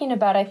you're talking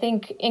about, I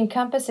think,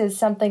 encompasses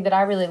something that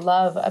I really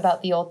love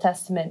about the Old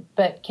Testament,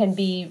 but can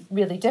be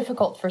really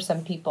difficult for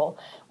some people,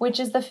 which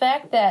is the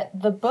fact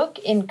that the book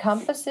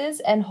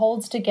encompasses and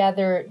holds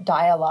together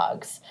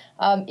dialogues.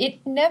 It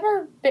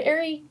never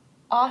very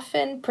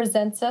often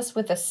presents us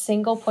with a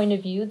single point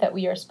of view that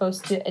we are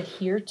supposed to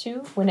adhere to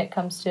when it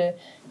comes to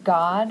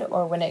God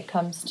or when it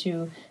comes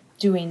to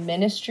doing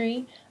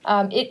ministry.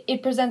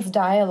 It presents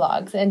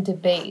dialogues and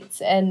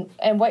debates. And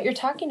what you're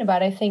talking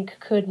about, I think,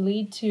 could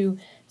lead to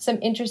some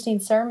interesting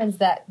sermons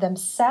that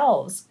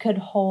themselves could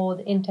hold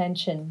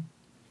intention,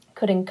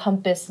 could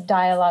encompass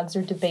dialogues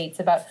or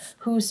debates about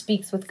who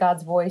speaks with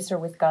God's voice or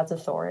with God's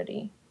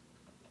authority.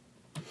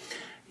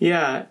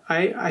 Yeah,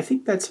 I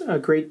think that's a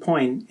great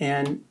point.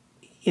 And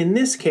in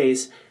this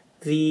case,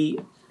 the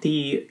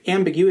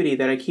ambiguity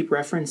that I keep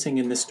referencing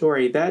in the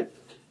story, that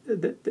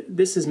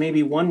this is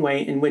maybe one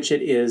way in which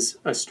it is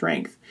a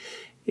strength,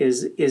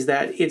 is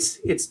that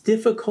it's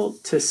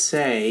difficult to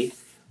say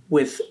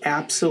with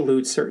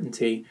absolute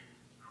certainty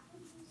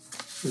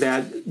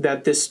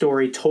that this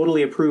story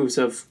totally approves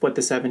of what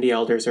the 70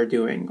 elders are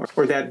doing,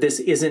 or that this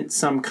isn't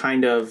some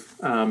kind of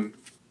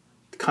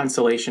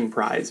consolation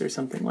prize or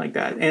something like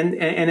that. And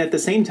at the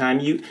same time,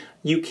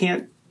 you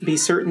can't be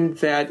certain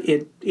that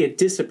it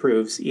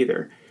disapproves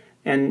either.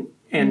 And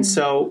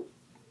so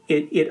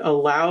it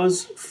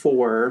allows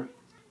for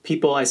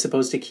people, I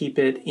suppose, to keep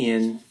it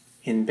in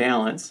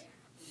balance.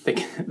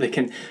 They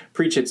can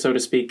preach it, so to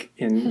speak,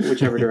 in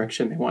whichever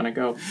direction they want to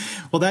go.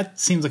 Well, that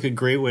seems like a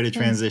great way to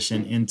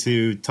transition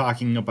into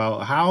talking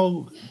about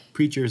how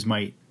preachers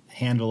might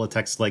handle a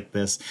text like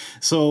this.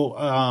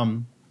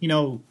 So,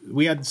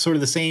 we had sort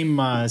of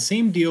the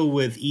same deal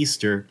with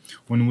Easter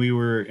when we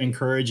were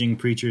encouraging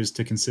preachers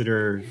to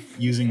consider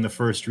using the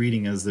first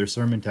reading as their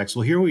sermon text.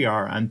 Well, here we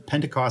are on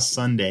Pentecost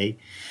Sunday,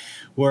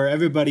 where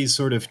everybody's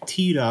sort of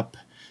teed up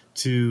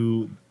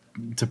to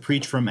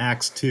preach from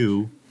Acts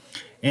 2.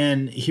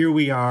 And here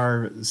we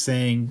are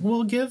saying,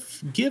 well,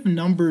 give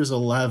Numbers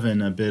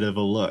 11 a bit of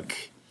a look.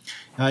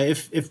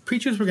 If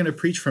preachers were going to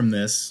preach from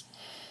this,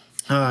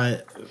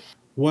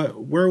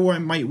 where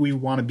might we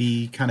want to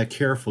be kind of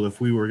careful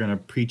if we were going to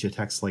preach a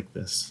text like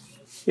this?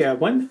 Yeah,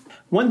 one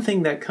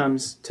thing that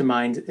comes to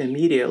mind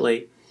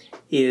immediately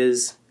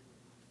is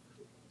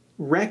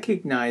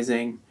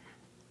recognizing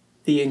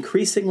the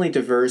increasingly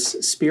diverse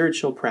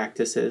spiritual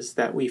practices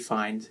that we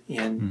find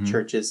in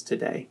churches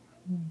today.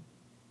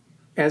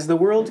 As the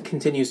world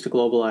continues to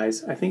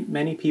globalize, I think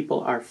many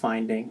people are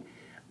finding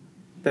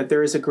that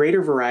there is a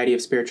greater variety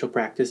of spiritual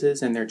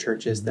practices in their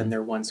churches than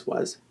there once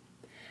was.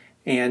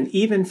 And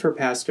even for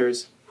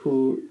pastors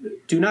who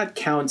do not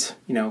count,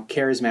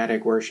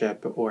 charismatic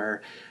worship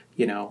or,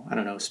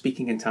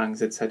 speaking in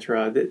tongues,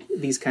 etc.,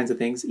 these kinds of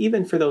things,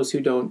 even for those who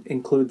don't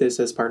include this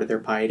as part of their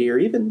piety or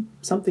even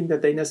something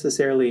that they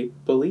necessarily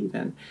believe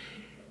in,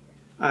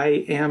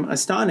 I am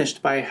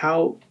astonished by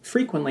how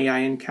frequently I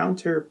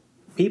encounter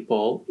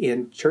people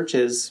in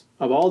churches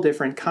of all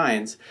different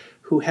kinds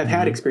who have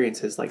had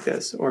experiences like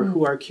this, or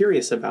who are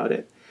curious about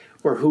it,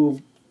 or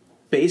who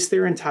base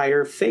their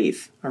entire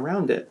faith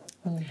around it.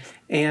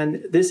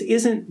 And this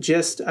isn't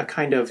just a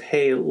kind of,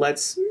 hey,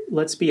 let's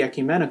be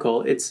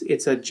ecumenical.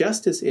 It's a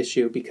justice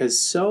issue, because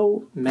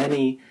so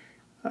many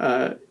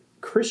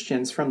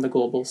Christians from the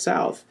global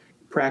South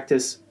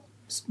practice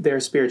their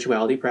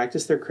spirituality,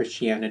 practice their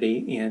Christianity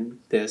in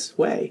this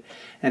way.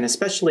 And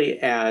especially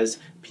as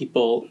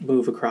people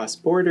move across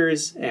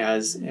borders,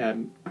 as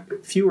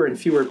fewer and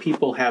fewer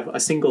people have a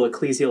single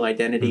ecclesial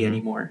identity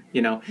anymore,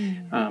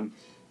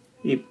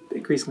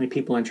 increasingly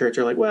people in church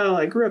are like, well,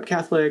 I grew up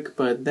Catholic,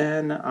 but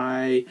then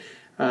I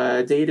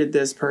dated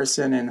this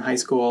person in high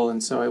school,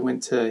 and so I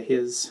went to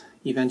his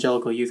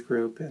evangelical youth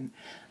group, and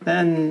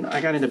then I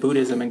got into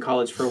Buddhism in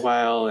college for a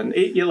while, and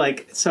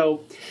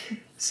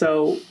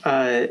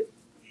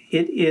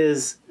it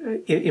is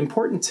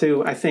important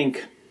to, I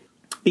think,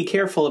 be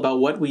careful about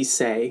what we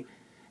say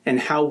and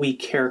how we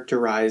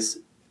characterize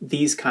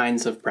these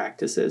kinds of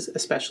practices,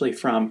 especially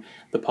from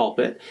the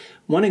pulpit.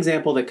 One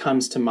example that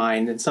comes to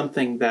mind, and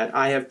something that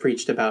I have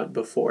preached about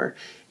before,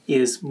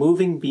 is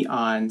moving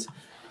beyond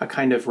a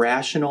kind of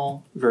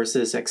rational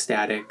versus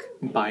ecstatic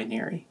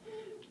binary.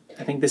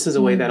 I think this is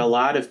a way that a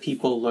lot of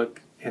people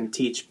look and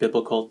teach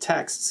biblical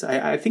texts.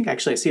 I think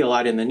actually I see a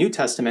lot in the New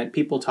Testament,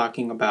 people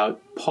talking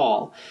about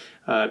Paul.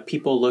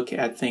 People look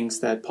at things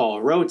that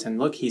Paul wrote and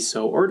look, he's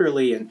so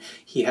orderly and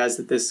he has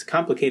this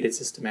complicated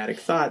systematic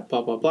thought,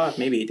 blah, blah, blah.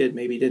 Maybe he did,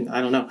 maybe he didn't,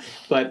 I don't know.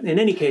 But in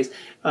any case,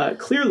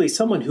 clearly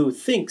someone who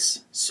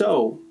thinks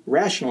so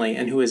rationally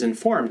and who is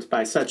informed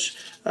by such,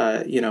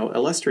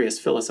 illustrious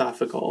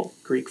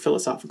Greek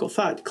philosophical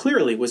thought,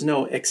 clearly was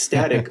no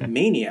ecstatic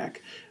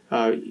maniac.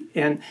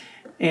 And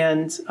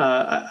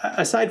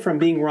aside from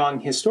being wrong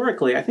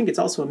historically, I think it's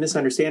also a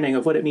misunderstanding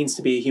of what it means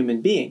to be a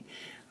human being.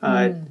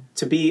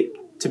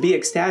 To be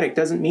ecstatic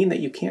doesn't mean that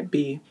you can't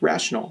be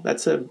rational.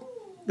 That's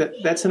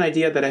an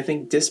idea that I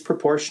think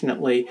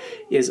disproportionately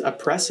is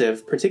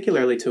oppressive,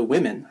 particularly to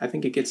women. I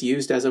think it gets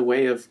used as a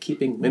way of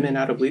keeping women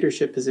out of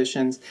leadership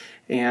positions,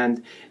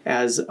 and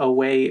as a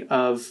way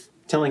of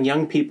telling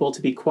young people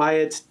to be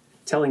quiet,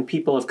 telling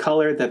people of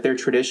color that their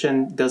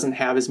tradition doesn't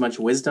have as much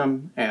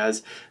wisdom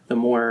as the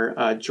more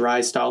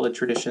dry, stolid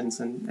traditions,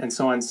 and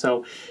so on.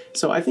 So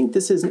I think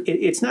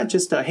it's not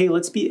just a, hey,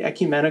 let's be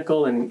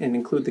ecumenical and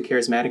include the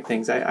charismatic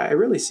things. I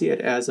really see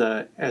it as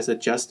a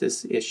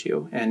justice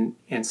issue and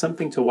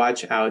something to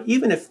watch out,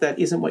 even if that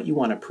isn't what you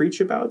want to preach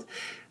about.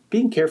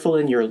 Being careful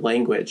in your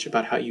language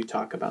about how you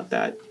talk about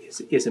that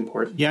is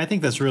important. Yeah, I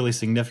think that's really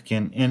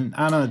significant. And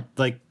Anna,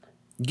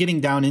 getting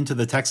down into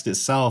the text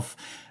itself,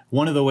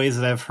 one of the ways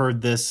that I've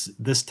heard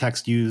this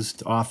text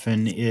used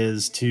often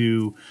is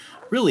to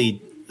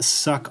really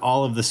suck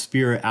all of the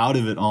spirit out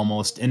of it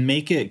almost and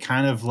make it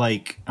kind of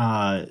like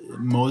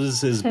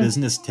Moses'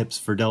 business tips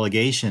for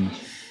delegation,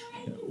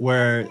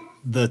 where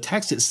the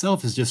text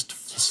itself is just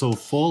so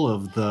full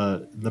of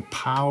the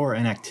power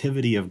and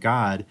activity of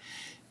God.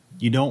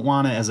 You don't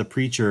want to, as a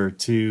preacher,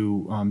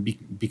 to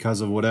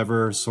because of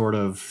whatever sort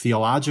of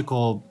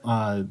theological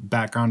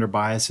background or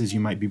biases you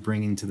might be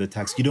bringing to the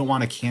text, you don't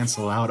want to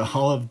cancel out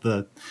all of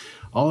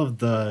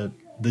the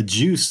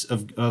juice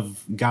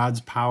of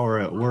God's power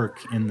at work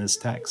in this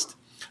text.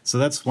 So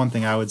that's one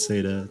thing I would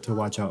say to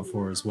watch out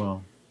for as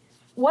well.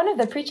 One of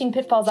the preaching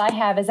pitfalls I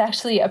have is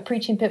actually a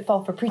preaching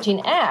pitfall for preaching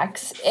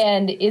Acts,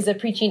 and is a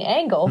preaching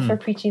angle for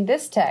preaching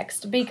this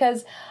text,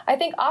 because I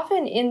think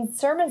often in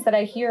sermons that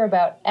I hear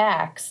about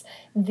Acts,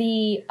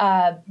 the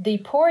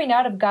pouring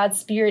out of God's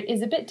Spirit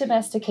is a bit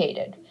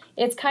domesticated.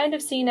 It's kind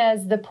of seen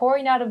as the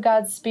pouring out of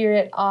God's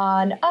Spirit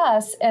on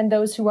us and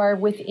those who are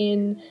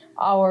within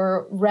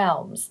our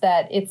realms,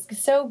 that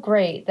it's so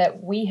great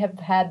that we have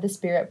had the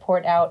Spirit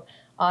poured out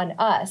on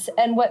us.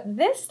 And what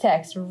this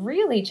text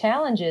really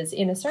challenges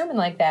in a sermon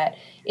like that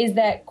is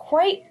that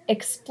quite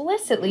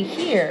explicitly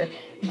here,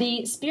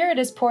 the Spirit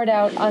is poured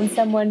out on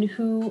someone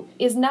who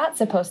is not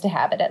supposed to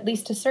have it, at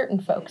least to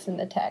certain folks in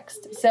the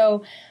text.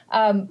 So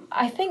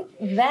I think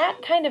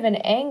that kind of an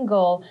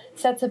angle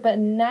sets up a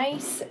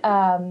nice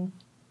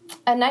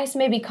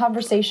maybe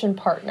conversation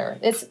partner.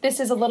 This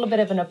is a little bit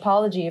of an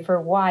apology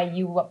for why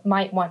you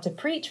might want to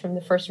preach from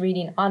the first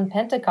reading on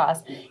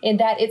Pentecost, in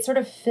that it sort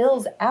of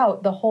fills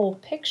out the whole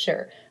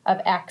picture of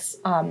Acts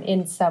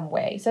in some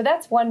way. So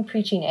that's one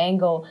preaching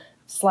angle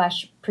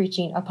 /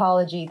 preaching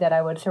apology that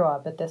I would throw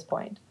up at this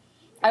point.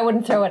 I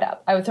wouldn't throw it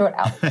up. I would throw it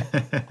out.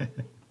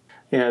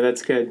 Yeah,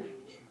 that's good.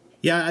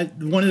 Yeah,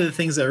 one of the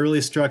things that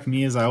really struck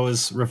me as I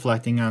was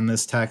reflecting on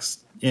this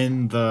text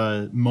in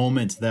the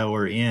moment that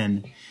we're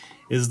in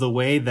is the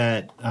way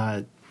that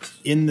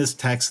in this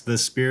text, the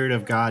Spirit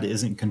of God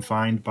isn't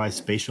confined by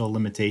spatial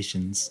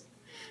limitations.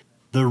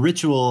 The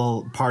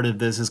ritual part of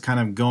this is kind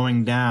of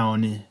going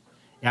down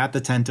at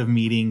the tent of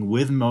meeting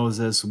with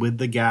Moses, with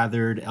the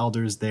gathered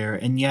elders there,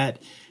 and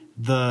yet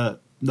the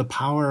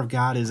power of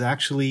God is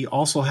actually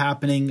also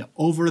happening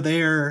over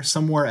there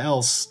somewhere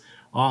else,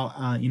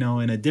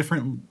 in a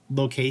different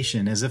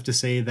location, as if to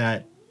say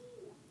that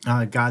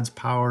God's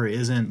power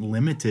isn't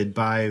limited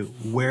by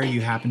where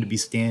you happen to be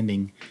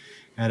standing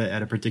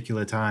at a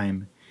particular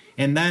time.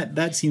 And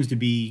that seems to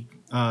be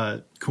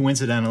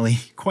coincidentally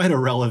quite a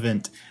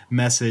relevant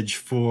message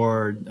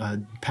for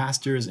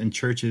pastors and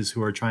churches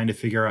who are trying to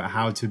figure out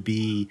how to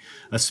be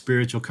a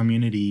spiritual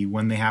community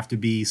when they have to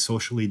be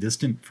socially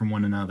distant from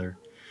one another.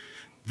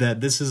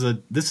 That this is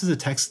a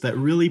text that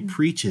really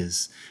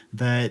preaches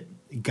that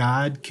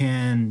God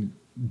can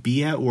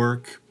be at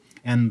work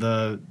and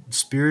the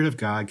Spirit of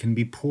God can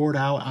be poured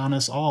out on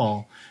us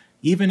all,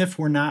 even if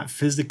we're not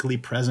physically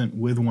present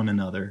with one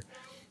another.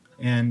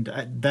 And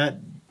that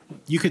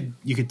you could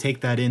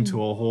take that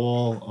into a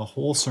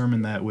whole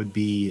sermon that would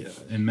be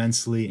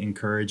immensely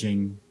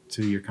encouraging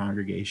to your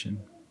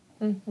congregation.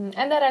 Mm-hmm.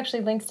 And that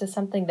actually links to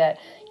something that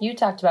you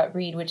talked about,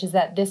 Reed, which is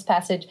that this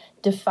passage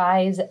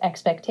defies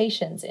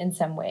expectations in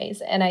some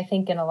ways. And I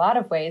think in a lot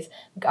of ways,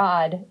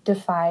 God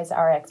defies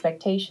our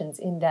expectations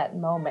in that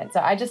moment. So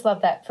I just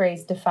love that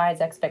phrase,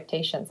 defies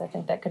expectations. I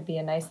think that could be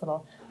a nice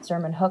little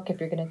sermon hook if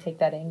you're going to take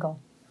that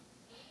angle.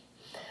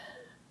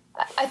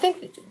 I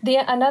think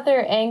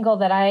another angle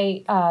that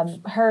I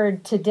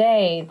heard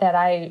today that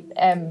I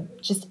am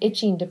just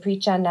itching to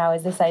preach on now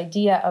is this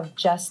idea of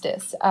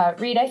justice.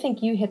 Reed, I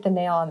think you hit the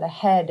nail on the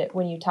head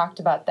when you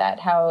talked about that,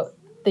 how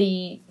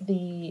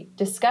the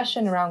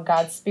discussion around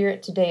God's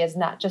Spirit today is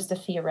not just a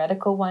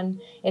theoretical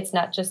one. It's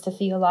not just a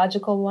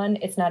theological one.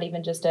 It's not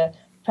even just a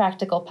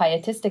practical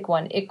pietistic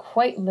one. It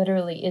quite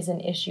literally is an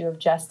issue of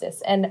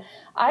justice. And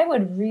I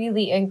would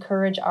really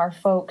encourage our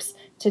folks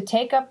to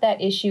take up that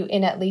issue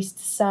in at least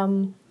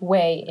some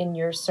way in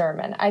your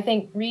sermon. I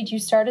think, Reed, you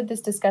started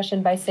this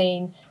discussion by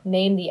saying,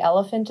 name the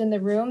elephant in the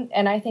room.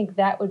 And I think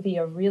that would be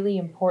a really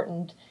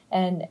important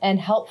and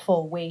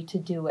helpful way to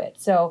do it.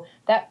 So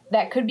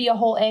that could be a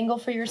whole angle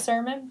for your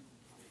sermon.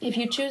 If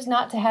you choose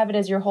not to have it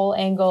as your whole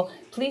angle,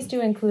 please do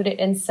include it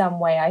in some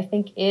way. I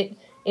think it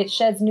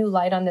sheds new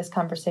light on this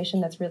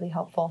conversation that's really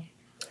helpful.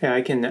 Yeah,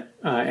 I can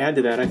add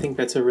to that. I think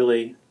that's a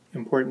really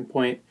important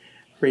point,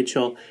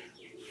 Rachel.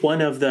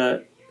 One of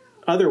the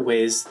other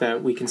ways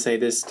that we can say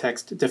this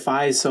text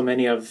defies so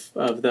many of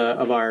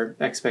our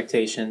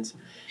expectations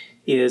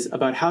is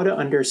about how to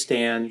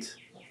understand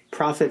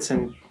prophets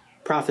and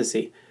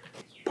prophecy.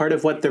 Part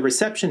of what the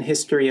reception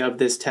history of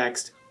this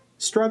text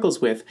struggles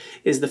with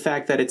is the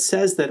fact that it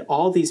says that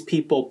all these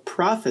people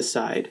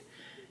prophesied,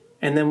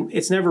 and then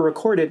it's never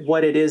recorded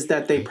what it is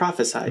that they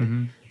prophesied.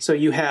 Mm-hmm. So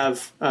you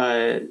have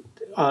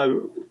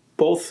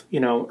both,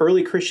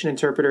 early Christian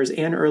interpreters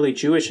and early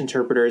Jewish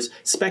interpreters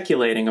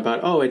speculating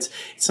about, it's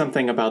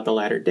something about the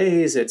latter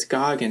days. It's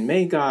Gog and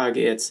Magog.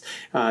 It's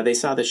they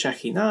saw the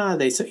Shekinah.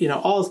 They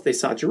saw, they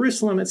saw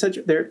Jerusalem,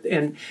 etc. There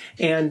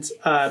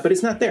but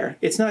it's not there.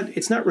 It's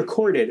not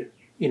recorded.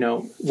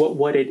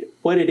 What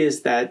it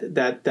is that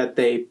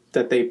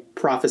they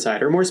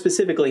prophesied, or more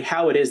specifically,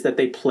 how it is that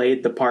they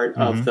played the part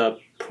mm-hmm. of the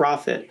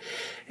prophet.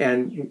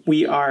 And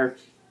we are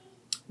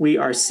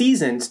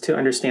seasoned to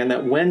understand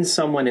that when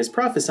someone is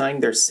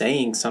prophesying, they're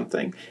saying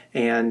something.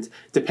 And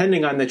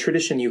depending on the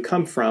tradition you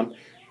come from,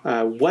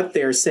 what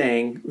they're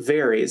saying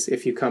varies.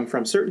 If you come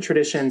from certain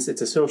traditions,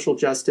 it's a social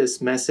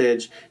justice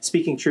message,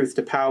 speaking truth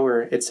to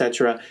power,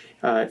 etc.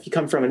 If you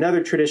come from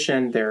another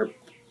tradition, they're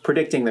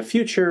predicting the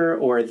future,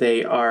 or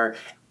they are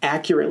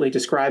accurately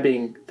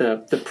describing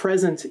the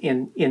present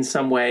in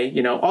some way.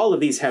 All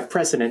of these have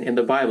precedent in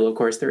the Bible. Of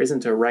course, there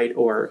isn't a right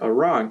or a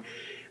wrong.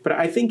 But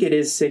I think it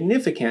is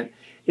significant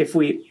if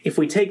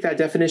we take that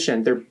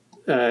definition.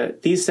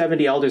 These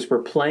 70 elders were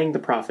playing the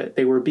prophet.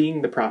 They were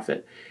being the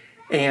prophet.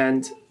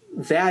 And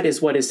that is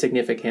what is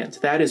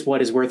significant. That is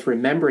what is worth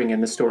remembering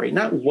in the story.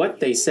 Not what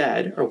they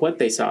said or what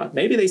they saw.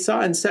 Maybe they saw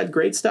and said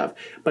great stuff.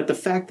 But the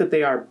fact that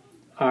they are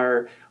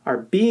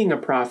being a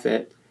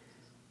prophet,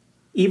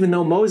 even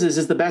though Moses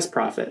is the best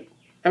prophet.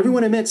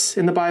 Everyone admits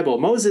in the Bible,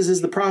 Moses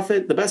is the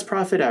prophet, the best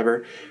prophet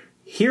ever.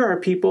 Here are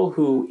people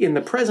who, in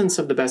the presence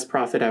of the best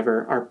prophet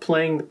ever, are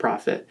playing the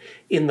prophet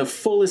in the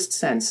fullest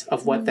sense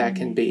of what that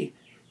can be,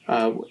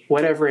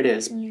 whatever it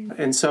is.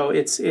 And so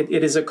it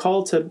is a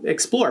call to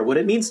explore what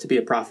it means to be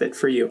a prophet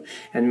for you.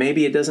 And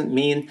maybe it doesn't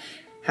mean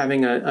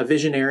having a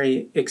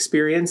visionary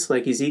experience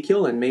like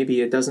Ezekiel, and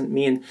maybe it doesn't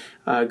mean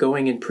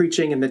going and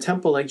preaching in the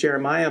temple like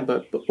Jeremiah,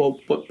 but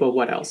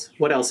what else?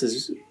 What else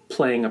is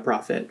playing a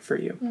prophet for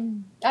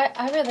you?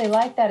 I really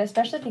like that,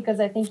 especially because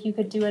I think you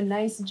could do a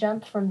nice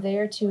jump from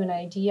there to an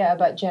idea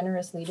about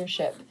generous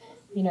leadership.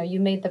 You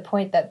made the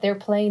point that they're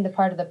playing the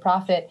part of the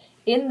prophet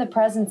in the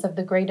presence of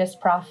the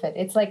greatest prophet.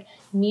 It's like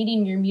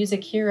meeting your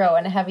music hero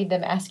and having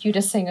them ask you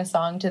to sing a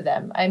song to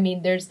them. I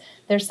mean, there's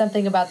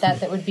something about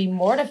that would be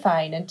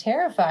mortifying and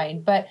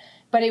terrifying, but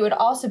it would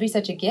also be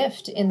such a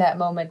gift in that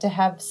moment to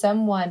have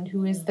someone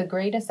who is the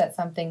greatest at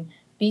something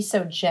be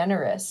so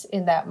generous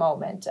in that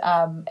moment.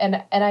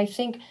 And I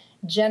think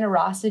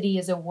generosity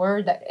is a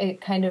word that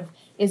it kind of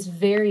is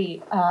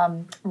very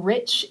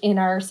rich in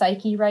our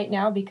psyche right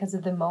now because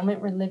of the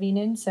moment we're living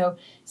in. So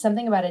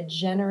something about a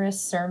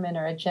generous sermon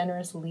or a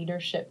generous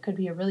leadership could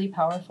be a really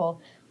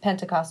powerful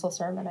Pentecostal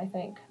sermon, I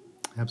think.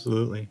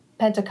 Absolutely.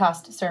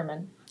 Pentecost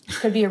sermon.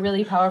 Could be a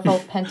really powerful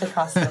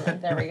Pentecostal.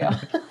 There we go.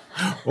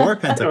 Or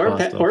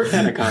Pentecostal. Or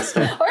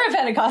Pentecostal. Or a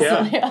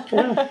Pentecostal,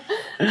 yeah.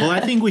 Well, I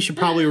think we should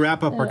probably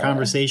wrap up our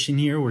conversation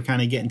here. We're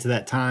kind of getting to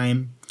that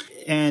time.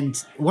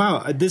 And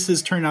wow, this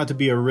has turned out to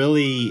be a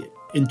really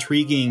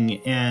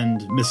intriguing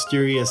and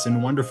mysterious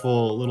and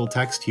wonderful little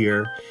text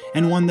here,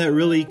 and one that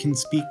really can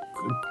speak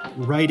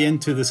right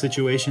into the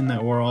situation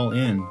that we're all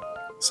in.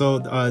 So,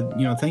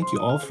 thank you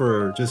all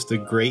for just a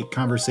great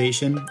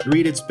conversation.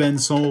 Reed, it's been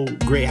so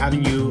great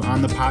having you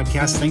on the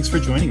podcast. Thanks for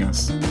joining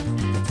us.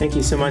 Thank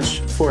you so much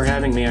for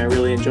having me. I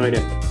really enjoyed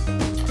it.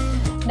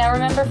 Now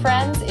remember,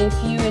 friends, if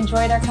you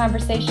enjoyed our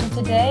conversation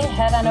today,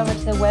 head on over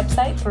to the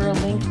website for a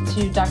link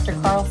to Dr.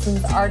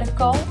 Carlson's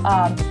article.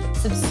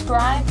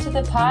 Subscribe to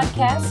the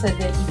podcast so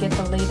that you get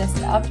the latest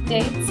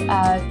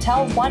updates.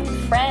 Tell one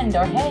friend,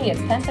 or hey, it's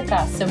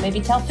Pentecost, so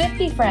maybe tell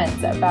 50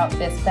 friends about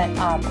this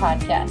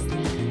podcast.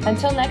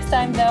 Until next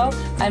time, though,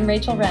 I'm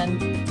Rachel Wren.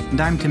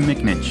 And I'm Tim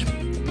McNitch.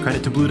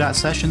 Credit to Blue Dot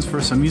Sessions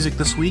for some music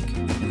this week,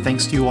 and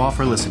thanks to you all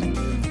for listening.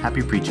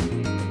 Happy preaching.